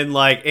have been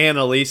like,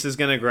 Annalise is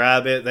going to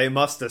grab it. They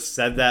must have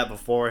said that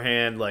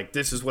beforehand. Like,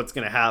 this is what's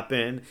going to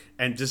happen.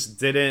 And just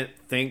didn't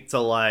think to,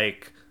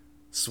 like,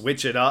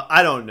 switch it up.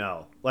 I don't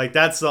know. Like,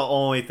 that's the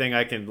only thing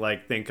I can,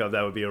 like, think of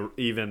that would be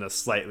even a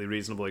slightly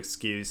reasonable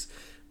excuse.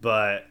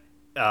 But,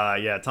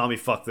 yeah, Tommy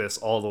fucked this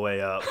all the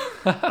way up.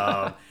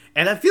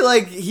 And I feel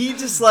like he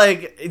just,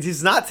 like,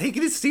 he's not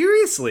taking it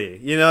seriously.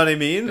 You know what I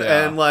mean?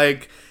 Yeah. And,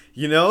 like,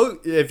 you know,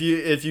 if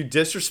you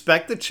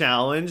disrespect the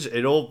challenge,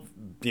 it'll,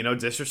 you know,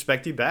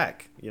 disrespect you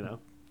back, you know?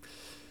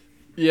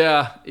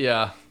 Yeah.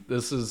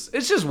 It's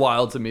just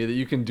wild to me that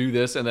you can do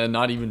this and then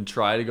not even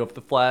try to go for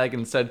the flag and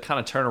instead kind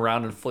of turn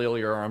around and flail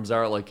your arms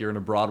out like you're in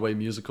a Broadway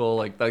musical.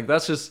 Like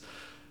that's just,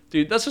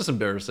 dude, that's just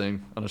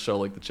embarrassing on a show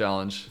like The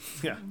Challenge.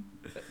 Yeah.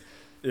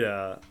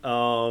 Yeah.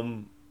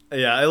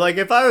 Yeah. Like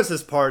if I was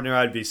his partner,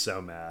 I'd be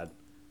so mad.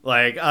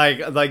 Like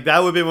that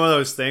would be one of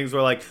those things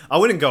where like I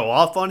wouldn't go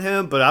off on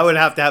him, but I would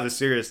have to have a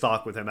serious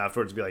talk with him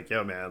afterwards and be like,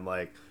 yo, man,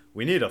 like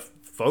we need to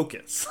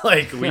focus.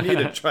 Like we need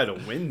to try to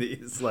win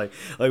these. Like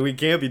we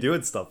can't be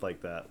doing stuff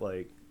like that.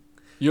 Like,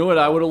 you know what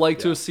I would have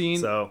liked to have seen?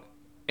 So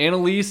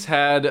Annalise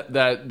had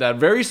that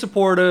very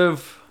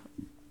supportive,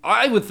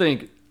 I would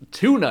think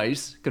too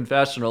nice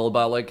confessional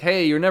about like,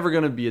 hey, you're never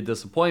going to be a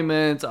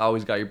disappointment. I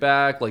always got your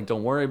back. Like,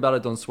 don't worry about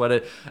it. Don't sweat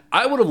it.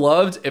 I would have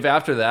loved if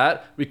after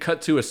that we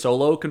cut to a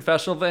solo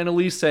confessional of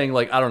Annalise saying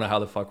like, I don't know how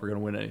the fuck we're going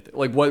to win anything.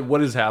 Like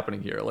what is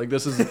happening here? Like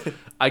this is,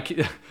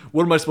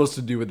 what am I supposed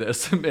to do with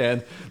this,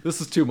 man?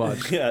 This is too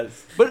much.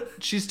 Yes. But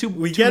she's too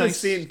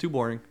nice, too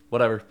boring,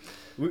 whatever.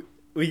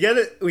 We get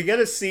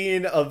a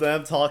scene of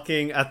them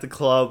talking at the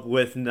club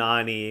with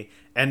Nany,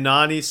 and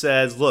Nany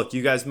says, look,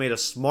 you guys made a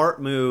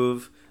smart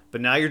move, but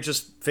now you're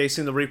just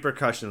facing the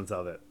repercussions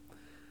of it.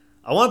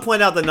 I want to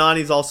point out that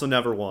Nany's also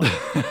never won.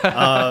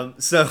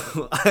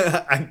 So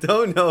I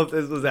don't know if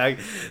this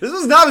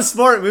was not a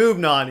smart move,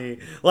 Nany.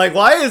 Like,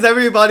 why is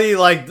everybody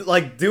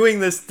like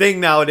doing this thing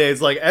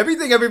nowadays? Like,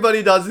 everything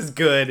everybody does is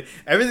good.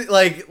 Everything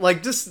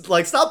like just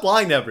like stop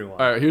lying to everyone.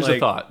 All right, here's a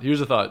thought,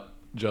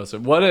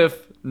 Joseph. What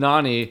if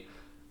Nany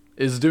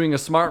is doing a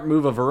smart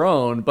move of her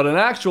own, but an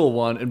actual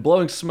one, and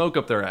blowing smoke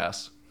up their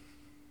ass?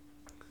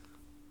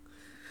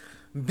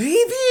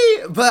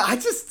 Maybe, but I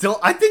just don't.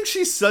 I think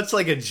she's such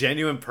like a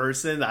genuine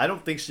person. I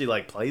don't think she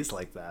like plays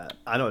like that.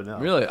 I don't know.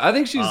 Really, I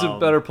think she's a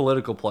better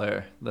political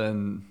player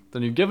than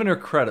you're giving her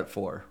credit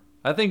for.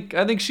 I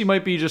think she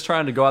might be just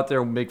trying to go out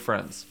there and make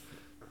friends.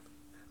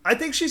 I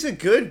think she's a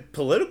good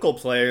political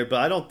player, but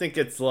I don't think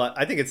it's like.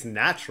 I think it's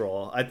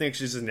natural. I think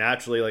she's just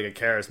naturally like a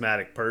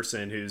charismatic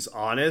person who's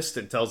honest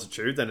and tells the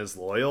truth and is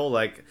loyal.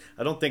 Like,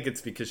 I don't think it's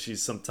because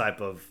she's some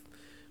type of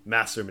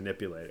master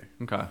manipulator.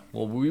 Okay.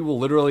 Well, we will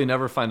literally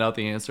never find out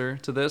the answer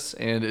to this,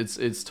 and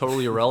it's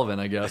totally irrelevant,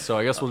 I guess. So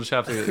I guess we'll just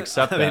have to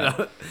accept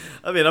that.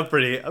 I'm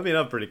pretty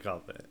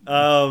confident.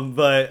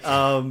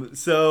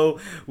 So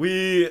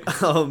we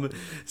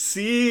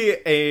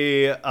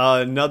see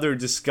another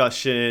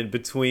discussion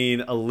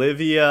between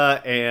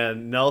Olivia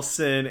and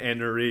Nelson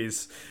and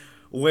Nurys,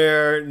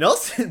 where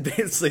Nelson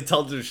basically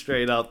tells her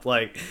straight up,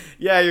 like,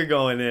 yeah, you're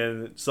going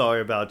in.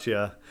 Sorry about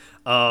you.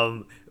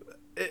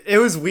 It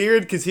was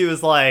weird because he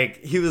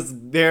was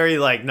very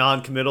like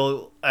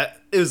non-committal.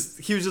 He was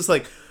just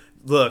like,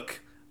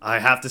 look, I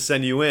have to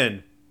send you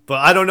in, but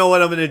I don't know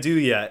what I'm gonna do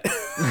yet.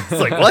 It's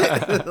like, what?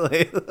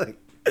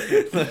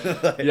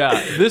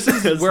 Yeah, this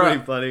is where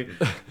pretty funny.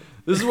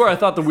 This is where I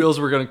thought the wheels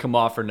were gonna come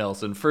off for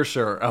Nelson for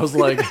sure. I was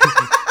like,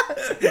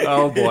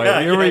 oh boy,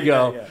 here we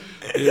go.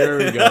 Here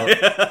we go.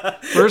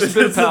 First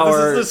bit of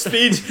power. This is the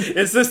speech.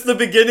 Is this the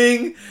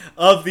beginning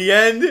of the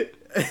end?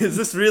 Is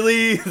this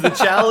really the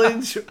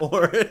challenge?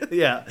 Or,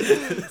 yeah.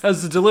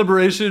 Has the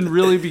deliberation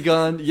really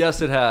begun?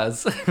 Yes, it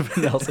has.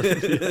 Nelson,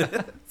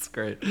 yeah, it's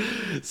great.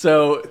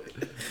 So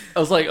I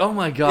was like, oh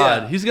my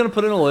God, he's going to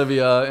put in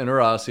Olivia and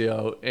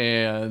Horacio,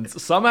 and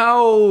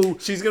somehow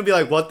she's going to be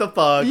like, what the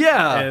fuck?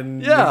 Yeah.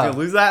 And he's going to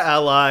lose that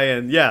ally,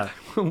 and yeah.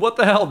 What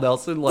the hell,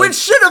 Nelson? Like, which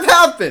should have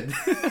happened.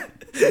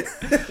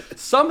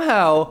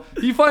 Somehow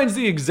he finds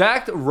the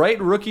exact right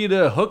rookie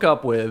to hook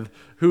up with,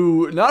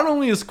 who not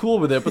only is cool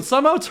with it, but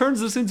somehow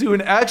turns this into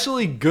an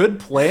actually good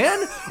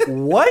plan.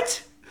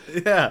 What?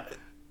 Yeah.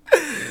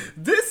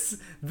 This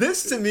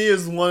to me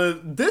is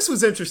this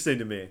was interesting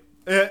to me,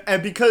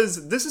 and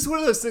because this is one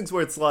of those things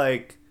where it's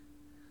like,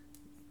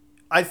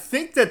 I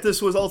think that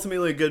this was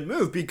ultimately a good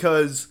move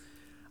because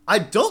I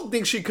don't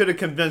think she could have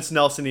convinced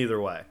Nelson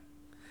either way.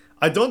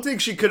 I don't think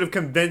she could have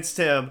convinced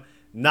him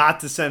not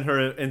to send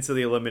her into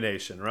the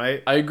elimination,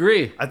 right? I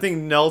agree. I think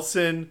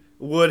Nelson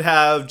would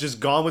have just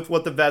gone with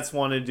what the vets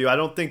wanted to do. I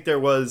don't think there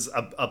was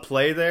a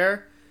play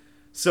there.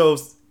 So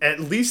at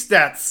least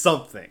that's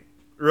something,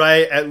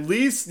 right? At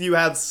least you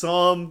have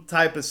some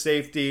type of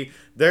safety.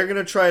 They're going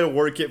to try to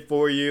work it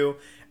for you.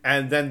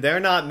 And then they're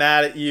not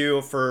mad at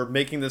you for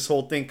making this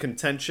whole thing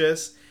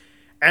contentious.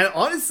 And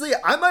honestly,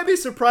 I might be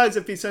surprised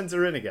if he sends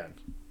her in again.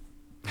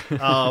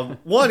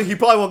 One, he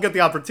probably won't get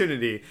the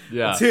opportunity.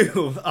 Yeah.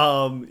 Two,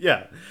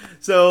 yeah.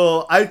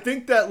 So I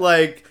think that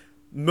like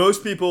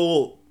most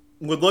people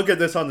would look at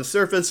this on the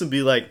surface and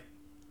be like,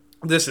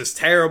 this is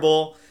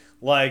terrible.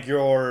 Like,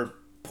 you're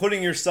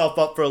putting yourself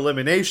up for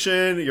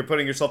elimination. You're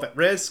putting yourself at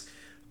risk.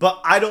 But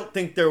I don't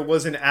think there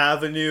was an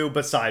avenue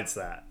besides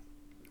that.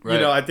 Right. You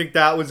know, I think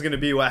that was going to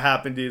be what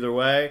happened either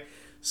way.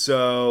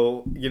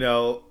 So, you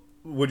know,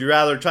 would you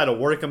rather try to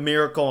work a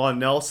miracle on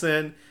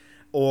Nelson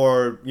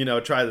or, you know,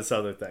 try this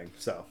other thing?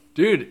 So,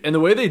 dude, and the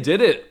way they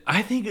did it,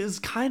 I think is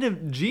kind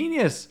of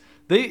genius.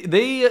 They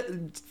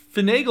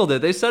finagled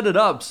it. They set it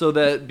up so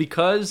that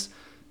because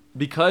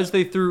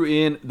they threw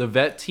in the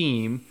vet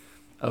team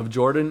of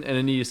Jordan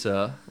and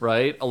Anissa,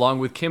 right, along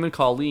with Kim and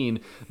Colleen,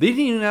 they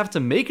didn't even have to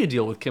make a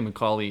deal with Kim and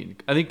Colleen.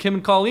 I think Kim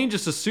and Colleen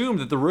just assumed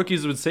that the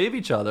rookies would save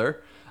each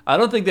other. I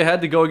don't think they had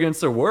to go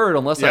against their word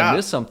unless I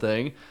missed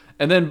something.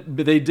 And then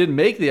they did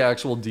make the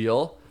actual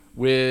deal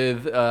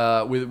with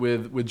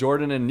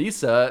Jordan and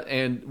Anissa,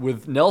 and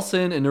with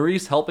Nelson and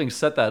Nurys helping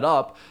set that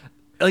up.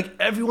 Like,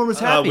 everyone was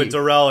happy. With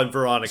Darrell and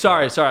Veronica.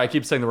 Sorry, I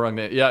keep saying the wrong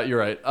name. Yeah, you're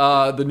right.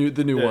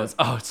 The new ones.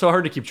 Oh, it's so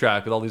hard to keep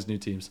track with all these new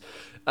teams.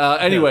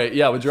 Anyway,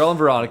 with Darrell and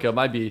Veronica,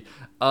 might be.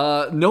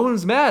 No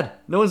one's mad.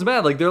 No one's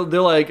mad. Like,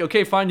 they're like,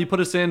 okay, fine, you put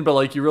us in, but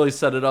like, you really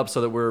set it up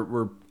so that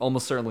we're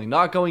almost certainly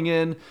not going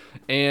in.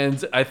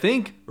 And I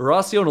think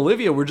Horacio and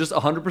Olivia were just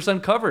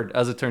 100% covered,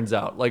 as it turns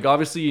out. Like,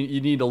 obviously,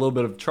 you need a little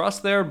bit of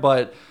trust there,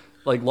 but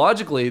like,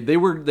 logically, they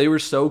were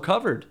so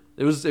covered.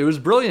 It was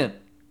brilliant.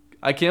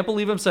 I can't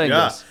believe I'm saying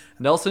this.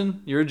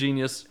 Nelson, you're a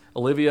genius.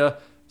 Olivia,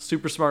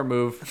 super smart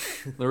move.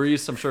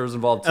 Nurys, I'm sure, was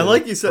involved too. And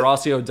like you said,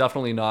 Horacio,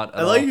 definitely not.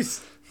 And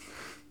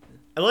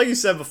like you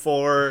said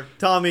before,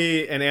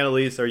 Tommy and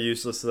Annalise are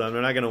useless to them.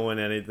 They're not going to win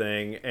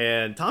anything.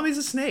 And Tommy's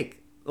a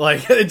snake.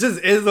 Like, it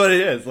just is what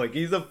it is. Like,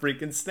 he's a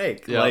freaking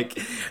snake. Yep. Like,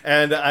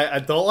 and I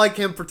don't like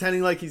him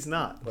pretending like he's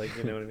not. Like,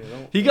 you know what I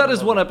mean? He got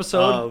his one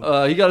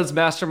episode. He got his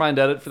mastermind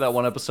edit for that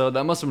one episode.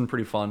 That must have been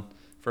pretty fun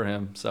for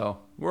him. So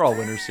we're all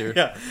winners here.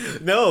 Yeah.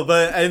 No,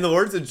 but in the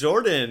words of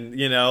Jordan,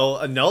 you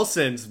know,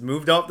 Nelson's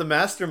moved up the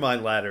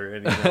mastermind ladder,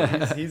 and you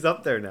know, he's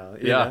up there now.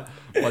 You know?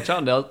 Watch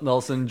out,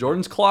 Nelson.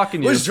 Jordan's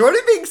clocking you. Was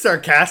Jordan being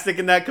sarcastic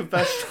in that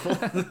confessional?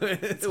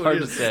 It's hard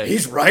to say.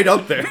 He's right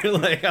up there.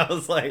 Like, I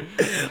was like,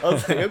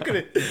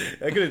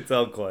 I couldn't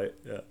tell quite.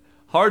 Yeah.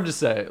 Hard to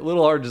say. A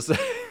little hard to say.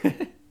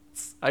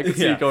 I could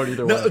see it going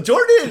either way.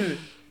 Jordan,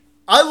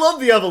 I love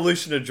the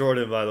evolution of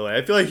Jordan, by the way.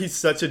 I feel like he's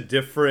such a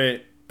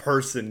different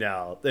person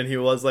now than he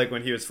was like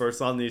when he was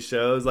first on these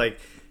shows. Like,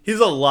 he's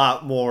a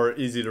lot more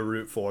easy to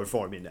root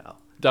for me now.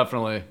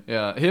 Definitely.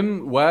 Yeah.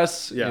 Him,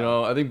 Wes, you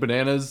know, I think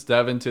Bananas,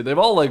 Devin too. They've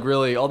all like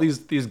really, all these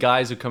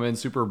guys who come in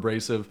super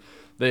abrasive,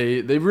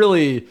 they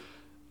really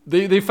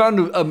found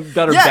a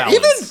better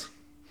balance.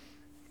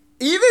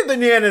 Even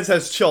Bananas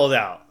has chilled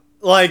out.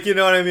 Like, you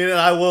know what I mean? And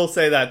I will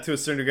say that to a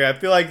certain degree. I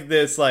feel like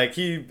this, like,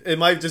 it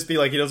might just be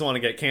like he doesn't want to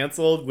get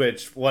canceled,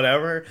 which,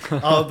 whatever.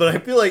 But I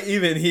feel like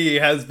even he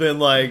has been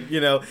like,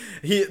 you know,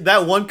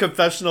 that one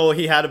confessional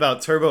he had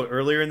about Turbo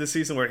earlier in the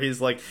season where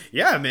he's like,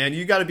 yeah, man,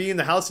 you got to be in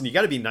the house and you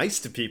got to be nice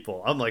to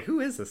people. I'm like, who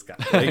is this guy?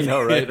 Like, I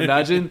know, right?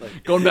 Imagine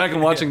going back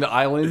and watching The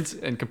Island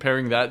and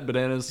comparing that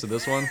Bananas to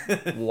this one.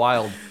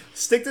 Wild.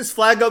 stick this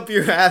flag up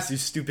your ass, you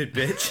stupid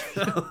bitch.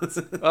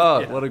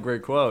 Oh, what a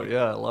great quote.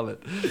 Yeah, I love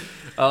it.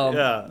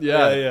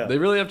 Yeah. They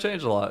really have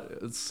changed a lot.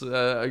 It's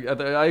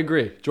I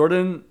agree.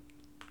 Jordan,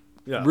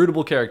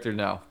 rootable character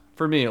now.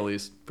 For me, at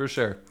least. For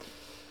sure.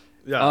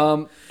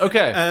 Yeah.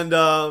 Okay.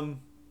 And,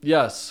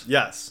 yes.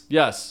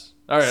 Yes.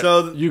 All right,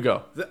 so you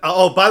go.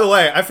 By the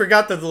way, I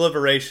forgot the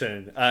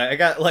deliberation.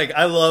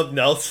 I love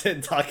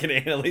Nelson talking to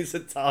Annalise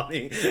and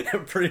Tommy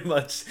and pretty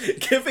much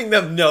giving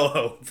them no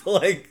hope.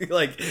 Like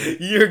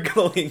you're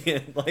going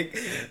in. Like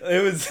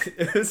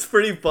it was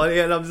pretty funny,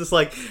 and I'm just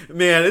like,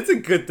 man, it's a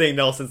good thing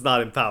Nelson's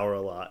not in power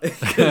a lot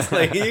because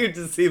like you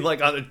just seem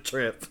like on a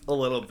trip a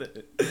little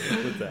bit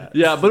with that.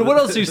 Yeah, but what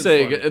else are you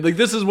saying? Like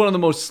this is one of the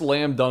most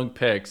slam dunk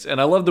picks, and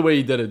I love the way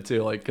he did it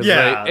too. Like because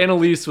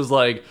Annalise was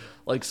like,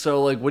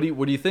 so, like, what are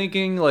you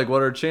thinking? Like,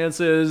 what are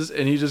chances?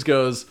 And he just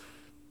goes,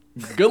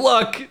 good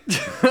luck.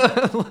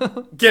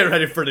 Get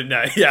ready for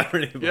tonight. Yeah,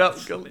 pretty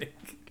much. Yep.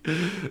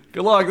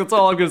 Good luck. That's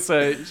all I'm going to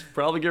say. You should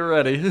probably get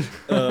ready.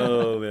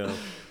 Oh, man.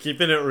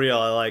 Keeping it real.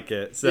 I like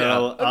it.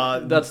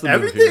 So, that's the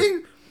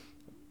everything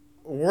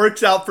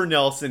works out for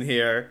Nelson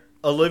here.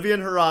 Olivia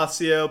and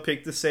Horacio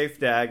pick the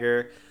safe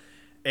dagger,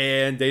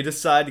 and they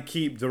decide to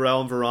keep Darrell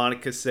and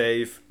Veronica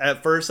safe.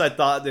 At first, I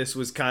thought this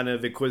was kind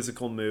of a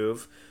quizzical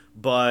move.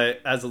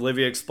 But as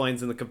Olivia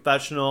explains in the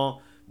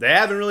confessional, they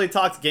haven't really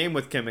talked game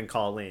with Kim and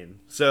Colleen.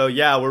 So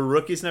yeah, we're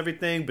rookies and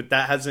everything, but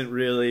that hasn't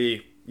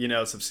really,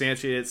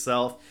 substantiated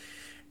itself.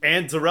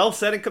 And Darrell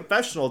said in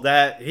confessional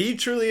that he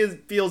truly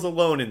feels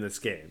alone in this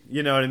game.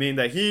 You know what I mean?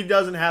 That he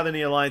doesn't have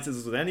any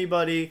alliances with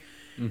anybody.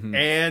 Mm-hmm.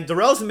 And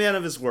Darrell's a man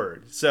of his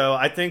word. So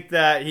I think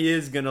that he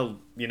is going to,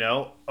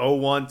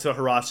 0-1 to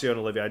Horacio and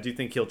Olivia. I do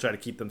think he'll try to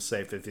keep them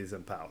safe if he's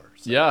in power.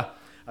 So yeah.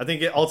 I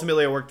think it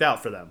ultimately worked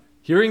out for them.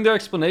 Hearing their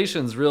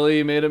explanations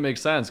really made it make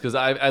sense because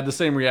I had the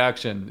same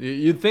reaction.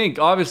 You'd think,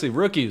 obviously,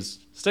 rookies,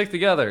 stick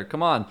together.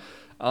 Come on.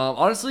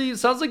 Honestly, it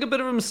sounds like a bit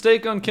of a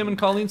mistake on Kim and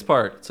Colleen's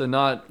part to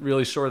not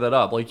really shore that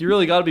up. Like, you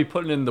really got to be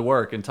putting in the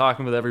work and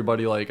talking with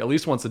everybody, like, at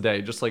least once a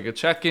day. Just, like, a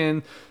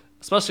check-in,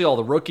 especially all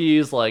the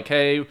rookies. Like,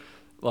 hey,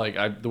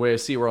 the way I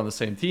see it, we're on the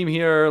same team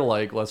here.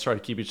 Like, let's try to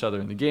keep each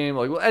other in the game.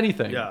 Like, well,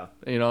 anything. Yeah.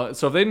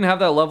 So if they didn't have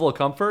that level of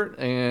comfort,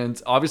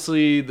 and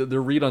obviously the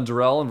read on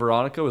Darrell and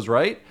Veronica was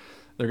right,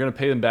 they're going to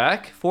pay them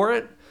back for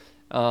it,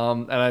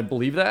 and I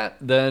believe that,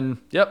 then,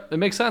 yep, it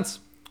makes sense.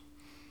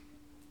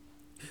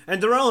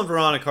 And Darrell and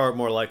Veronica are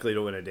more likely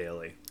to win a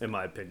daily, in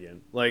my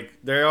opinion. Like,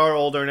 they are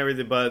older and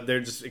everything, but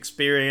they're just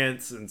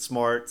experienced and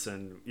smarts,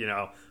 and,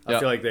 I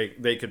feel like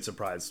they could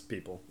surprise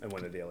people and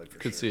win a daily for sure.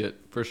 Could see it,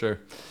 for sure.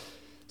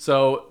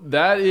 So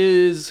that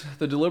is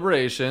the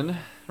deliberation,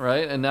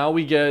 right? And now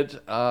we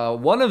get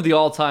one of the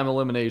all-time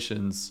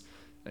eliminations,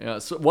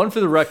 so one for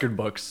the record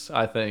books,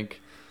 I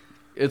think.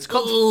 It's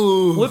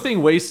called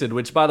Flipping Wasted,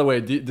 which, by the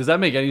way, does that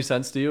make any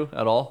sense to you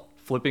at all?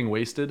 Flipping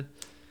Wasted?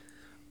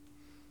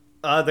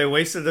 They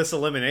wasted this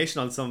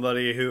elimination on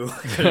somebody who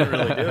couldn't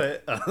really do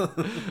it.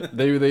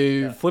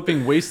 They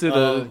flipping wasted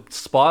a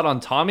spot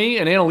on Tommy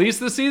and Annalise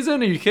this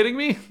season? Are you kidding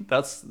me?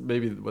 That's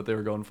maybe what they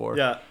were going for.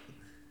 Yeah.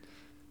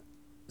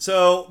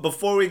 So,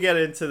 before we get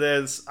into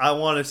this, I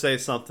want to say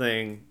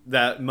something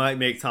that might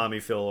make Tommy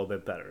feel a little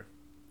bit better.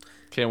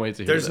 Can't wait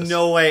to hear There's this.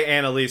 no way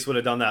Annalise would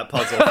have done that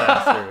puzzle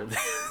faster.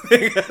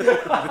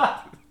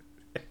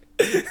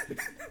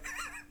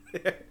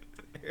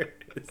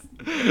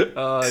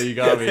 Oh, you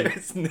got me.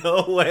 There's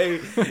no way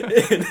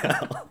in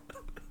hell.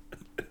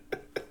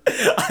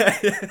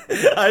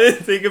 I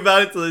didn't think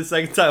about it till the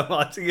second time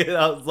watching it.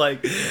 I was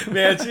like,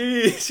 man,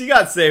 she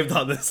got saved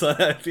on this one.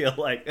 I feel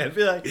like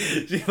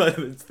she might have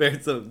been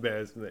spared some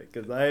embarrassment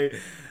because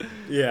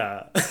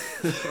yeah.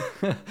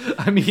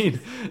 I mean,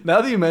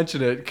 now that you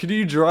mention it, could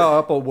you draw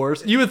up a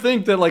worse? You would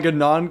think that like a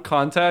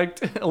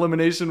non-contact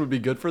elimination would be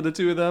good for the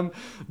two of them.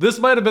 This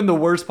might have been the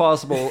worst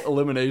possible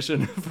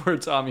elimination for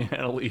Tommy and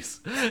Annalise.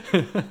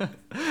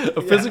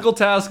 A physical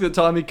task that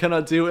Tommy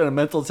cannot do and a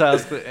mental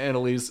task that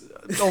Annalise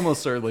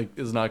almost certainly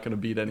is not going to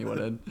beat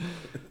anyone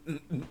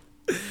in.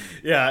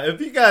 Yeah, if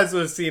you guys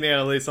would have seen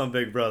Annalise on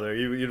Big Brother,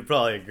 you'd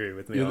probably agree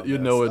with me.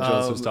 You'd know what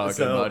Joseph's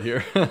talking about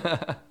here.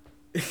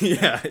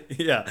 Yeah.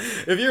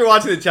 If you're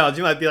watching the challenge,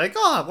 you might be like,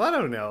 oh, well, I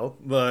don't know.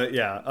 But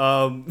yeah.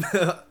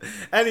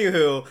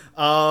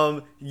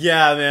 Anywho,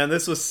 yeah, man,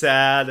 this was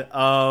sad.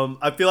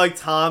 I feel like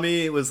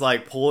Tommy was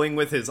like pulling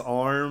with his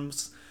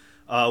arms,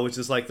 which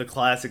is like the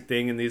classic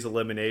thing in these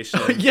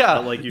eliminations. Yeah.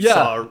 Like you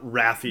saw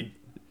Raffi.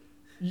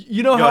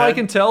 You know how I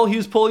can tell he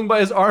was pulling by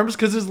his arms?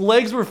 Because his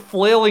legs were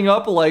flailing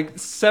up like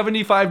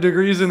 75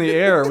 degrees in the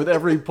air with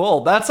every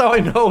pull. That's how I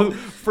know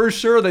for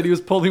sure that he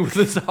was pulling with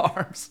his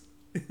arms.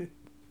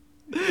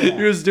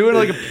 He was doing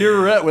like a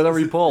pirouette with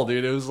every pull,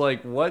 dude. It was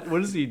like, what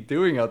is he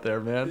doing out there,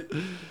 man?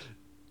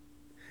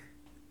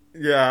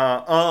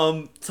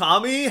 Yeah.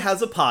 Tommy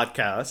has a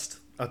podcast,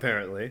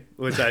 apparently,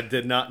 which I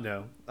did not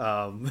know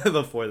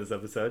before this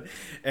episode.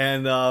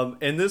 And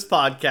in this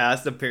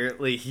podcast,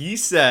 apparently, he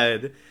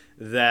said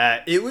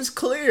that it was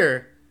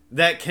clear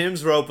that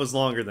Kim's rope was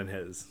longer than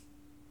his.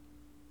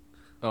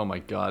 Oh my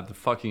god, the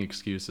fucking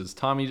excuses.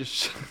 Tommy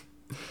just...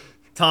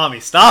 Tommy,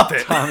 stop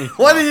it. Tommy,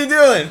 what are you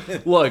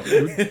doing? Look,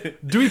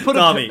 do we put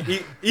Tommy,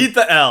 eat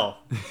the L.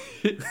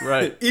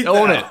 Right. Eat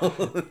Own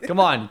the it. Come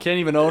on, you can't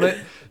even own it.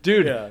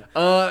 Dude,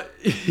 Yeah.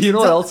 You know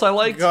what else I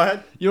liked? Go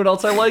ahead. You know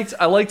what else I liked?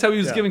 I liked how he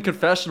was giving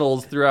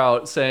confessionals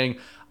throughout saying,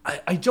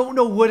 I don't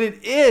know what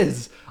it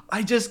is.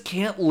 I just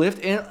can't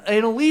lift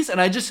Annalise, and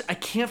I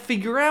can't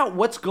figure out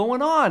what's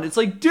going on. It's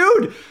like,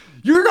 dude,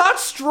 you're not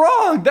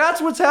strong.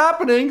 That's what's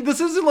happening. This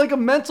isn't like a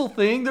mental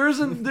thing. There's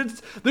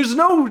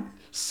no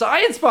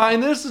science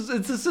behind this.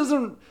 This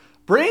isn't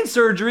brain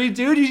surgery,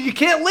 dude. You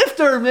can't lift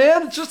her,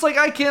 man. It's just like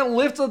I can't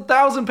lift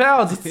 1,000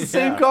 pounds. It's the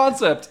same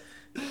concept.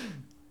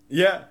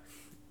 Yeah.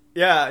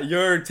 Yeah,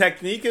 your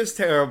technique is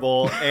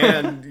terrible,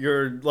 and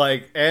you're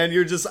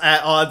just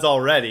at odds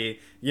already,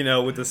 you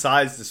know, with the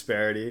size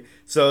disparity.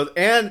 So,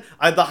 and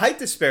the height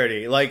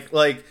disparity, like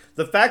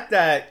the fact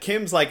that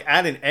Kim's like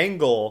at an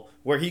angle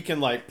where he can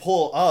like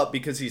pull up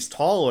because he's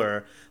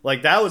taller,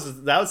 like that was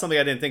something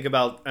I didn't think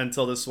about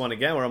until this one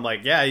again, where I'm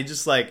like, yeah, he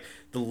just like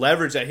the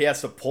leverage that he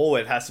has to pull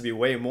it has to be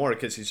way more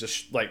because he's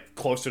just like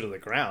closer to the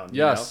ground.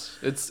 Yes,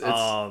 you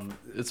know?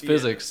 It's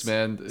physics,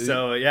 man.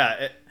 So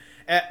yeah.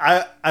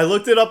 I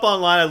looked it up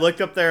online. I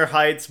looked up their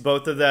heights,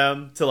 both of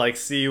them, to like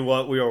see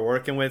what we were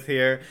working with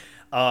here.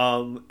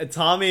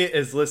 Tommy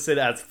is listed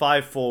as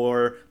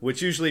 5'4",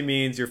 which usually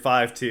means you're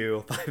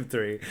 5'2",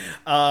 5'3".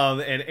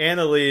 And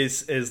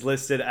Annalise is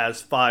listed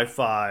as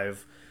 5'5".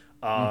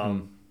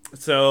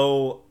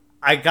 So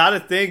I gotta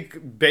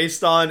think,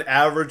 based on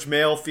average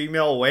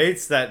male-female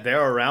weights, that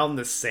they're around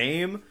the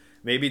same.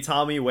 Maybe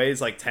Tommy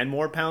weighs like 10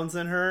 more pounds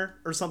than her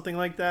or something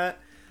like that.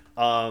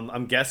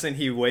 I'm guessing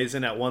he weighs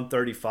in at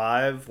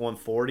 135,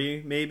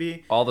 140,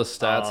 maybe. All the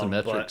stats and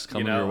metrics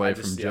coming your way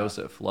from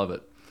Joseph. Love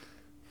it.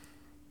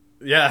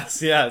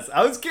 Yes.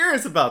 I was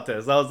curious about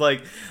this. I was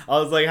like,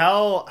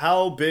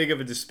 how big of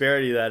a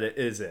disparity that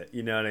is it?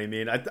 You know what I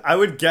mean? I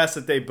would guess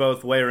that they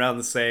both weigh around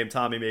the same.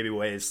 Tommy maybe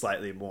weighs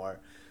slightly more,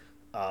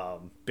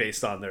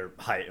 based on their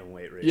height and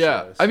weight ratios.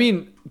 Yeah, I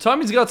mean,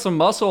 Tommy's got some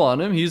muscle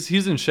on him.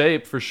 He's in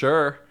shape for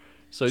sure.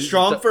 So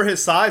strong for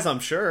his size, I'm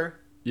sure.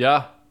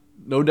 Yeah.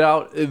 No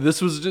doubt. This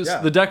was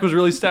just the deck was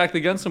really stacked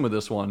against him with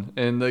this one,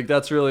 and like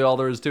that's really all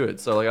there is to it.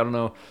 So like I don't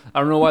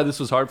know why this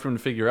was hard for him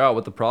to figure out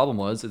what the problem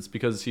was. It's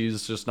because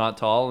he's just not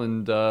tall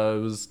and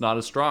was not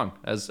as strong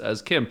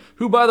as Kim,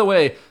 who by the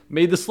way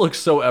made this look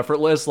so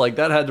effortless. Like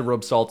that had to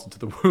rub salt into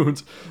the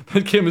wounds.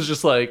 But Kim is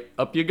just like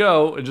up you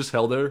go and just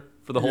held her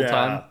for the whole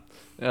time.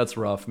 That's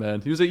rough,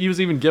 man. He was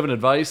even giving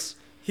advice.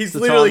 He's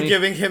literally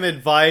giving him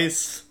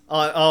advice.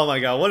 Oh my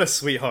god, what a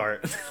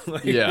sweetheart.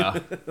 Yeah.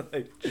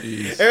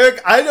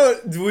 Eric,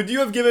 would you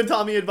have given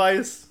Tommy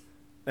advice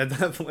at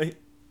that point?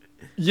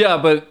 Yeah,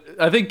 but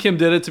I think Kim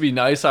did it to be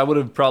nice. I would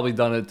have probably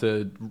done it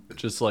to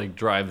just like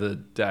drive the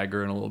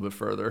dagger in a little bit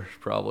further,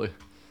 probably.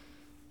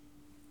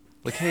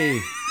 Like,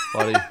 hey,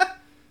 buddy,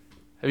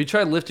 have you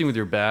tried lifting with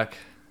your back?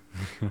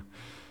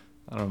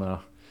 I don't know.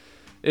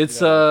 It's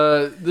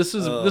this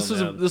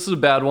is a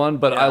bad one,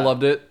 but I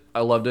loved it. I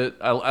loved it.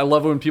 I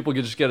love when people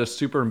just get a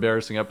super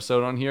embarrassing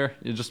episode on here.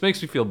 It just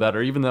makes me feel better,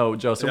 even though,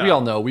 Joseph, we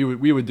all know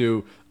we would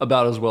do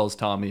about as well as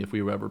Tommy if we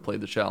ever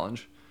played the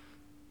challenge.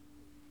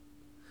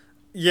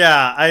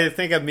 Yeah, I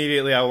think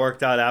immediately I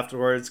worked out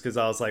afterwards because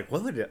I was like,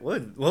 what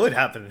would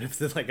happen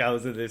if like I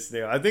was in this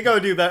scenario? I think I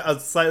would do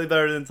slightly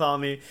better than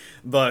Tommy,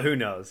 but who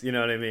knows? You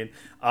know what I mean?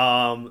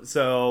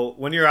 So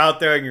when you're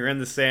out there and you're in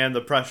the sand, the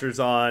pressure's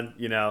on.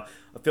 You know,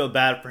 I feel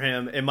bad for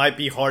him. It might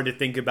be hard to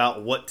think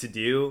about what to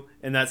do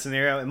in that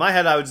scenario. In my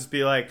head, I would just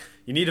be like,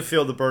 you need to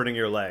feel the burn in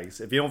your legs.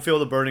 If you don't feel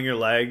the burn in your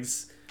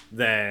legs,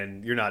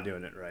 then you're not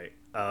doing it right.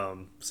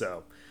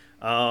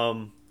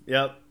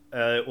 Yep,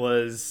 it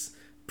was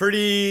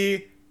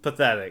pretty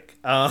pathetic.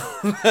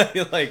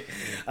 Like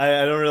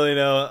I don't really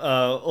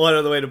know what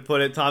other way to put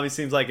it. Tommy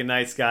seems like a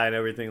nice guy and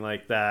everything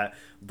like that,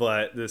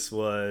 but this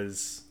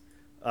was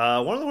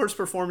one of the worst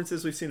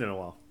performances we've seen in a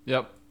while.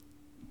 Yep.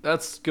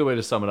 That's a good way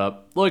to sum it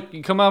up. Look,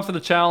 you come out for the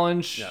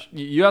challenge. Yeah.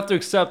 You have to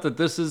accept that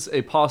this is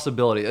a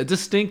possibility, a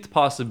distinct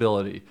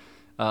possibility,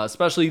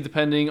 especially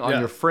depending on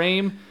your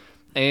frame.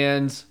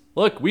 And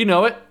look, we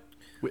know it.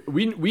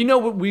 We know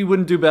what we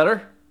wouldn't do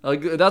better.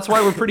 Like that's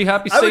why we're pretty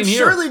happy staying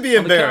here. I would surely be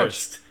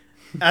embarrassed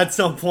at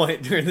some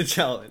point during the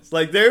challenge.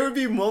 Like there would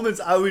be moments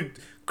I would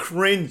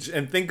cringe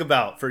and think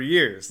about for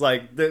years.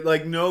 Like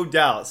no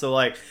doubt. So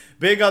like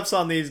big ups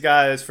on these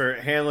guys for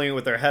handling it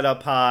with their head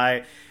up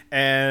high.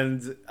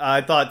 And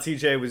I thought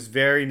TJ was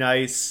very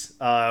nice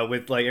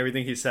with like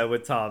everything he said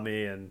with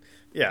Tommy, and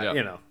you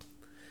know,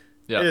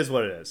 it is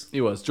what it is. He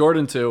was.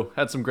 Jordan too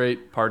had some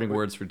great parting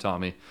words for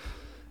Tommy.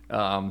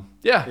 Very,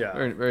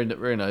 very,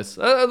 very nice.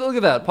 Look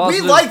at that.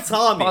 Positive, we like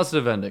Tommy.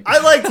 Positive ending. I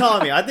like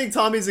Tommy. I think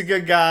Tommy's a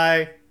good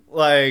guy.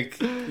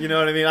 Like, you know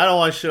what I mean? I don't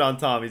want to shit on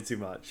Tommy too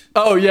much.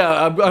 Oh yeah,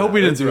 I hope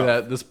we didn't do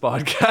that this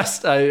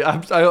podcast.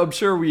 I'm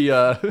sure we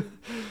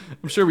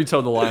I'm sure we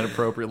towed the line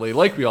appropriately,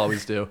 like we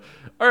always do.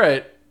 All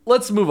right.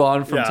 Let's move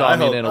on from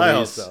Tommy and Annalise. I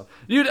hope so.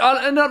 Dude,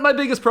 and my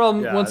biggest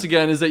problem, once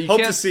again, is that you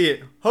hope can't...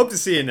 Hope to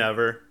see it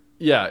never.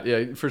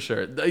 Yeah, for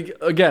sure.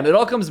 Again, it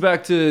all comes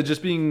back to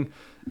just being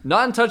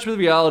not in touch with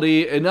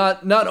reality and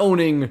not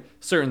owning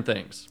certain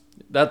things.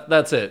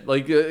 That's it.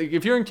 Like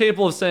if you're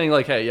incapable of saying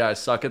like, hey, yeah, I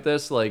suck at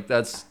this, like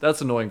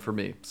that's annoying for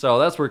me. So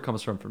that's where it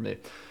comes from for me.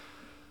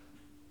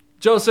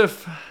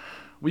 Joseph,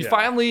 we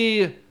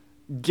finally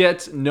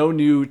get no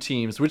new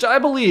teams, which I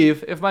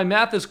believe, if my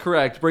math is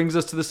correct, brings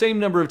us to the same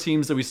number of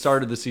teams that we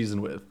started the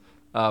season with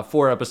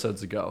 4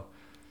 episodes ago.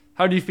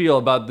 How do you feel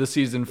about this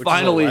season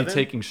finally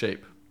taking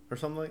shape? Or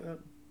something like that?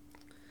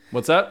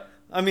 What's that?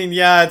 I mean,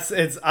 yeah,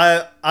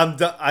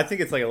 I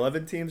think it's like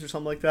 11 teams or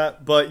something like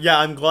that. But yeah,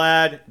 I'm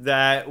glad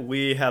that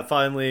we have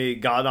finally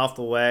gotten off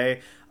the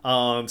way.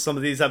 Some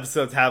of these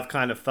episodes have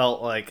kind of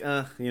felt like,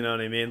 you know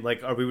what I mean?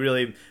 Like, are we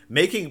really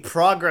making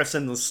progress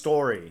in the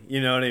story?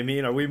 You know what I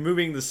mean? Are we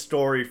moving the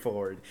story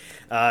forward?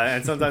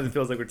 And sometimes it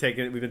feels like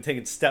we've been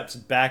taking steps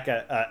back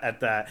at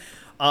that.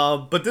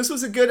 But this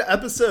was a good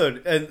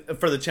episode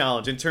for the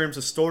challenge in terms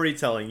of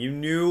storytelling. You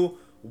knew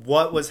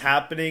what was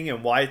happening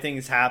and why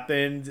things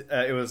happened.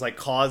 It was like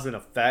cause and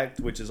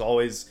effect, which is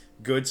always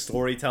good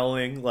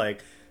storytelling.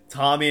 Like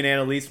Tommy and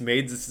Annalise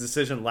made this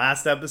decision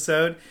last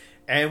episode,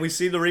 and we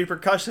see the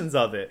repercussions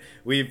of it.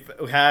 We've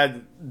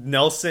had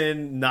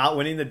Nelson not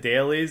winning the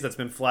dailies, that's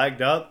been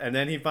flagged up, and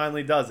then he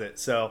finally does it.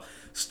 So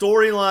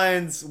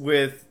storylines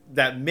with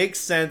that make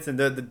sense and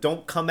that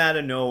don't come out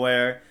of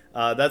nowhere.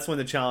 That's when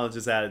the challenge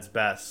is at its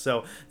best.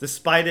 So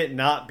despite it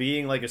not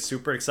being like a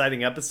super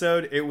exciting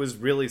episode, it was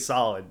really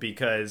solid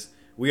because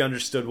we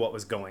understood what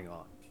was going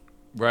on.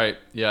 Right.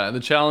 Yeah. And the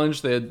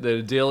challenge, they had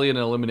a daily and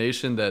an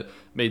elimination that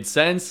made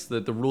sense,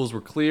 that the rules were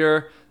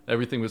clear,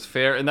 everything was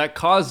fair, and that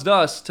caused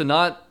us to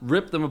not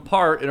rip them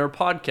apart in our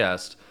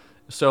podcast.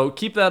 So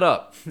keep that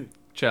up,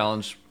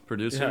 challenge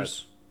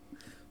producers.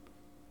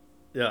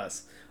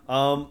 Yes.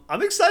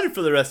 I'm excited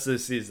for the rest of the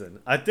season.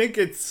 I think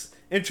it's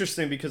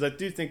interesting because I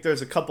do think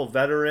there's a couple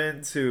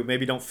veterans who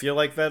maybe don't feel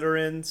like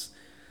veterans.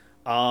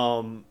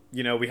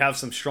 We have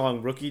some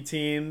strong rookie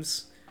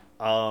teams.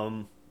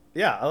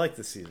 Yeah, I like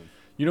this season.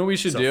 You know what we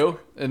should do,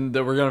 and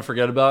that we're going to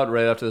forget about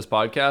right after this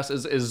podcast,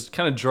 is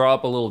kind of draw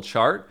up a little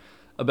chart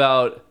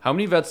about how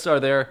many vets are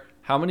there,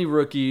 how many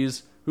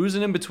rookies, who's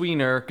an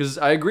in-betweener, because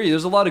I agree,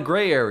 there's a lot of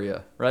gray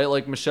area, right?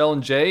 Like Michelle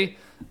and Jay,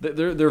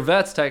 they're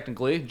vets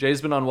technically.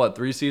 Jay's been on,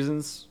 3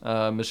 seasons?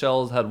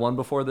 Michelle's had 1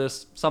 before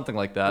this, something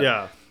like that.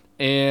 Yeah.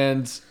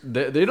 And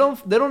they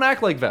don't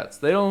act like vets.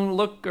 They don't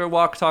look or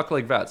talk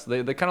like vets.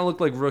 They kind of look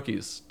like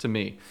rookies to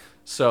me.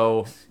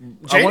 So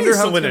I wonder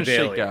how it's going to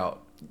shake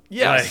out.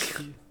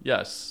 Yes,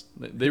 yes,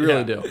 they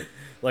really do.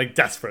 Like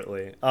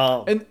desperately.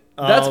 And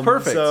that's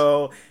perfect.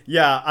 So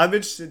yeah, I'm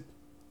interested.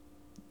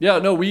 Yeah,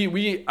 no,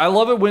 I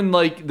love it when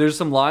there's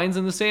some lines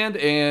in the sand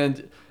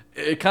and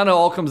it kind of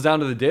all comes down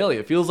to the daily.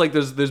 It feels like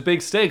there's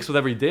big stakes with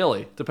every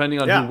daily,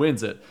 depending on who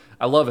wins it.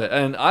 I love it.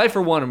 And I,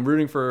 for one, am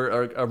rooting for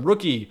a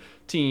rookie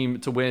team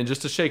to win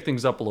just to shake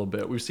things up a little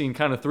bit. We've seen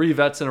kind of 3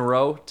 vets in a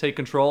row take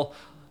control.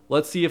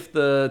 Let's see if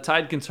the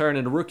tide can turn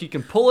and a rookie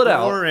can pull it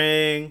out.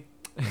 Boring.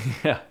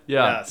 Yeah.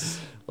 Yes.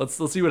 Let's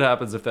see what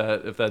happens if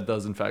that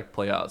does in fact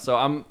play out. So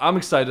I'm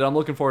excited. I'm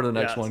looking forward to the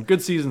next one.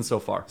 Good season so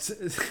far.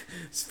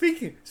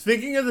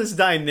 Speaking of this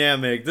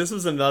dynamic, this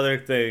was another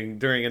thing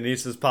during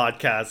Anissa's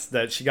podcast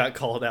that she got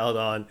called out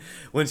on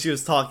when she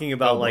was talking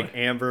about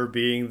Amber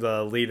being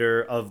the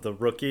leader of the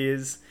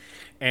rookies,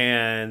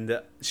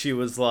 and she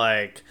was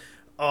like,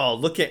 "Oh,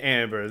 look at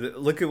Amber!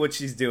 Look at what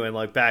she's doing,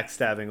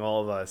 backstabbing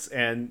all of us."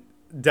 And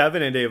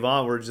Devin and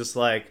Davon were just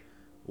like,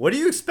 "What do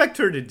you expect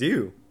her to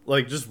do?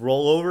 Just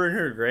roll over in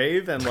her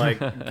grave and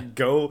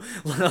go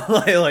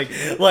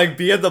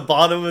be at the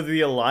bottom of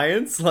the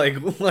alliance?"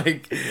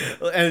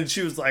 And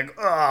she was like,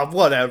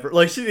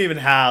 whatever. She didn't even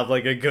have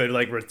a good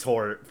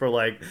retort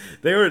for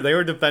they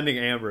were defending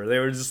Amber. They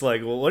were just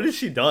like, well, what has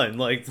she done?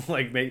 That's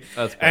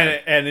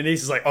bad. And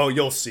Anissa's like, oh,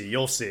 you'll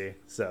see.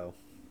 So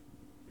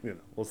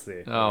we'll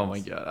see. Oh my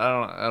god,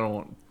 I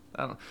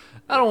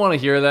don't want to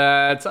hear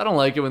that. I don't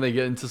like it when they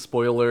get into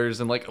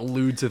spoilers and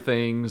allude to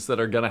things that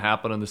are gonna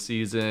happen in the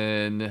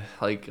season.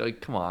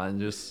 Come on,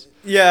 just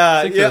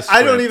I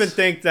don't even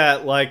think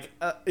that I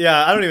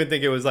don't even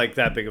think it was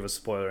that big of a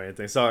spoiler or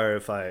anything. Sorry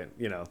if I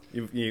you no,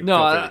 feel free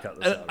to cut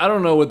this out. I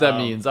don't know what that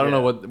means. I don't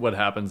know what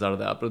happens out of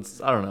that, but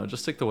I don't know.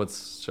 Just stick to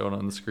what's shown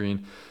on the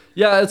screen.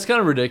 Yeah, it's kind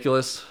of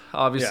ridiculous.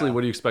 Obviously, what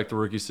do you expect the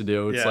rookies to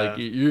do? It's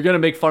you're going to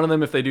make fun of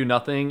them if they do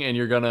nothing, and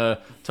you're going to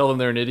tell them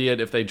they're an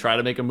idiot if they try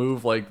to make a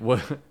move.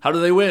 What? How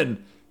do they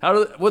win?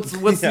 What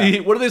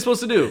are they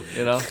supposed to do?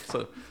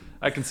 So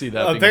I can see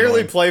that.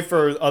 Apparently, play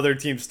for other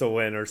teams to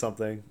win or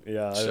something.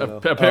 Yeah, I don't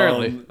know.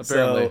 Apparently.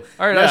 So,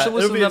 all right, I should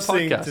listen to that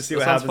podcast. To see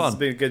what happens. It's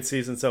been a good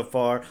season so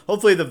far.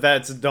 Hopefully, the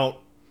vets don't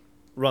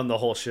run the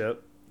whole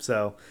ship.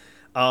 So.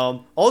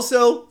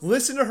 Also,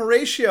 listen to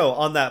Horatio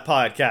on that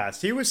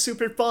podcast. He was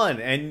super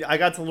fun, and I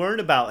got to learn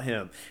about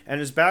him and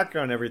his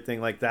background and everything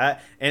like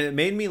that, and it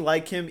made me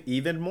like him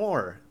even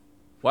more.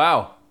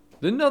 Wow.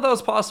 Didn't know that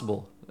was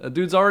possible. That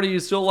dude's already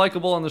still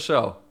likable on the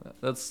show.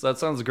 That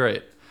sounds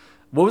great.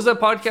 What was that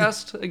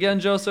podcast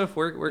again, Joseph?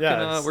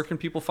 Where can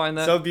people find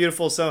that? So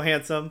beautiful, so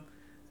handsome.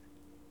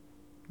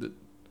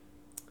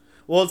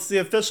 Well, it's the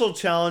official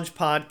challenge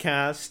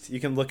podcast. You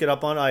can look it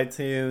up on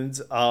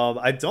iTunes.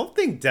 I don't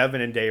think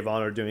Devin and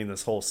Davon are doing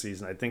this whole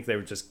season. I think they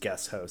were just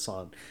guest hosts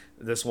on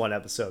this one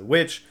episode.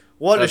 Which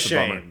what That's a a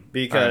bummer. shame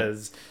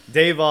because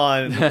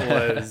Davon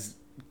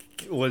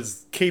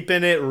was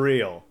keeping it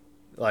real.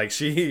 Like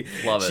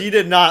Love it. she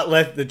did not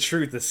let the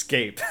truth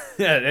escape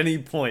at any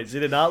point. She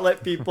did not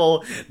let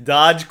people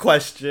dodge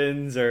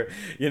questions or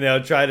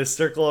try to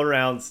circle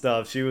around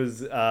stuff. She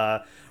was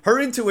her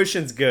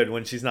intuition's good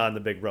when she's not in the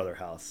Big Brother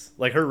house.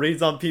 Like her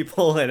reads on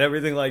people and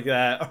everything like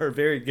that are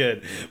very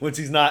good when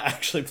she's not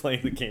actually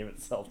playing the game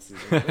itself.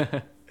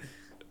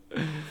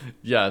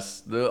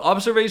 Yes, the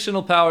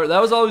observational power, that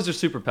was always her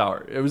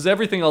superpower. It was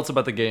everything else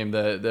about the game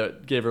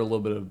that gave her a little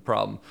bit of a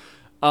problem.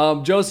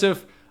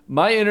 Joseph,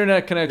 my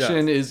internet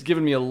connection is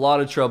giving me a lot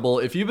of trouble.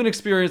 If you've been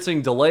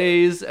experiencing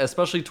delays,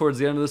 especially towards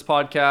the end of this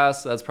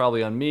podcast, that's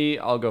probably on me.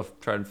 I'll go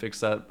try and fix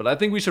that. But I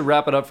think we should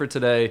wrap it up for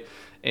today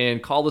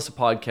and call this a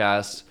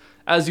podcast.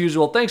 As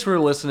usual, thanks for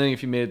listening.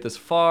 If you made it this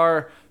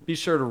far, be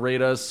sure to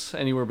rate us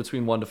anywhere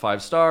between 1 to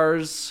 5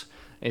 stars.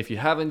 And if you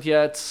haven't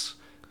yet,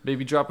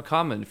 maybe drop a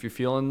comment if you're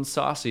feeling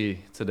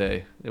saucy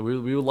today. We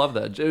would love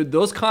that.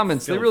 Those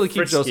comments, they really keep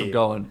frisky. Joseph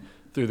going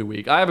through the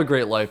week. I have a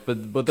great life,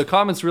 but the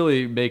comments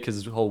really make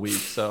his whole week.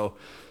 So,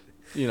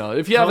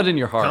 if you have it in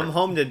your heart.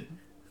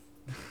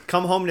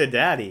 Come home to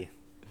daddy.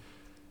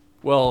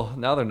 Well,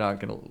 now they're not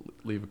going to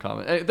leave a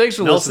comment. Hey, thanks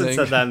for Nelson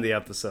listening. said that in the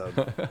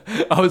episode.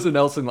 I was a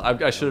Nelson.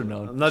 I should have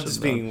known. I'm not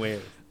just being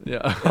weird.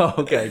 Yeah.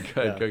 Okay,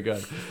 good,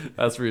 good.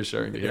 That's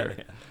reassuring to hear.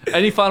 Yeah.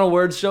 Any final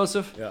words,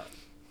 Joseph? Yeah.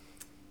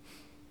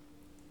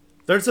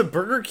 There's a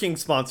Burger King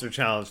sponsor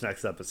challenge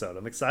next episode.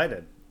 I'm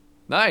excited.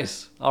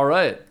 Nice. All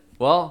right.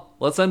 Well,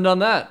 let's end on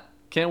that.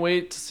 Can't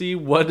wait to see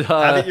what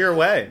Have it your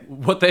way.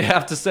 what they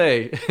have to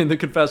say in the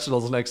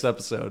confessionals next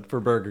episode for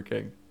Burger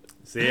King.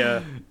 See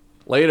ya.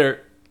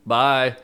 Later. Bye.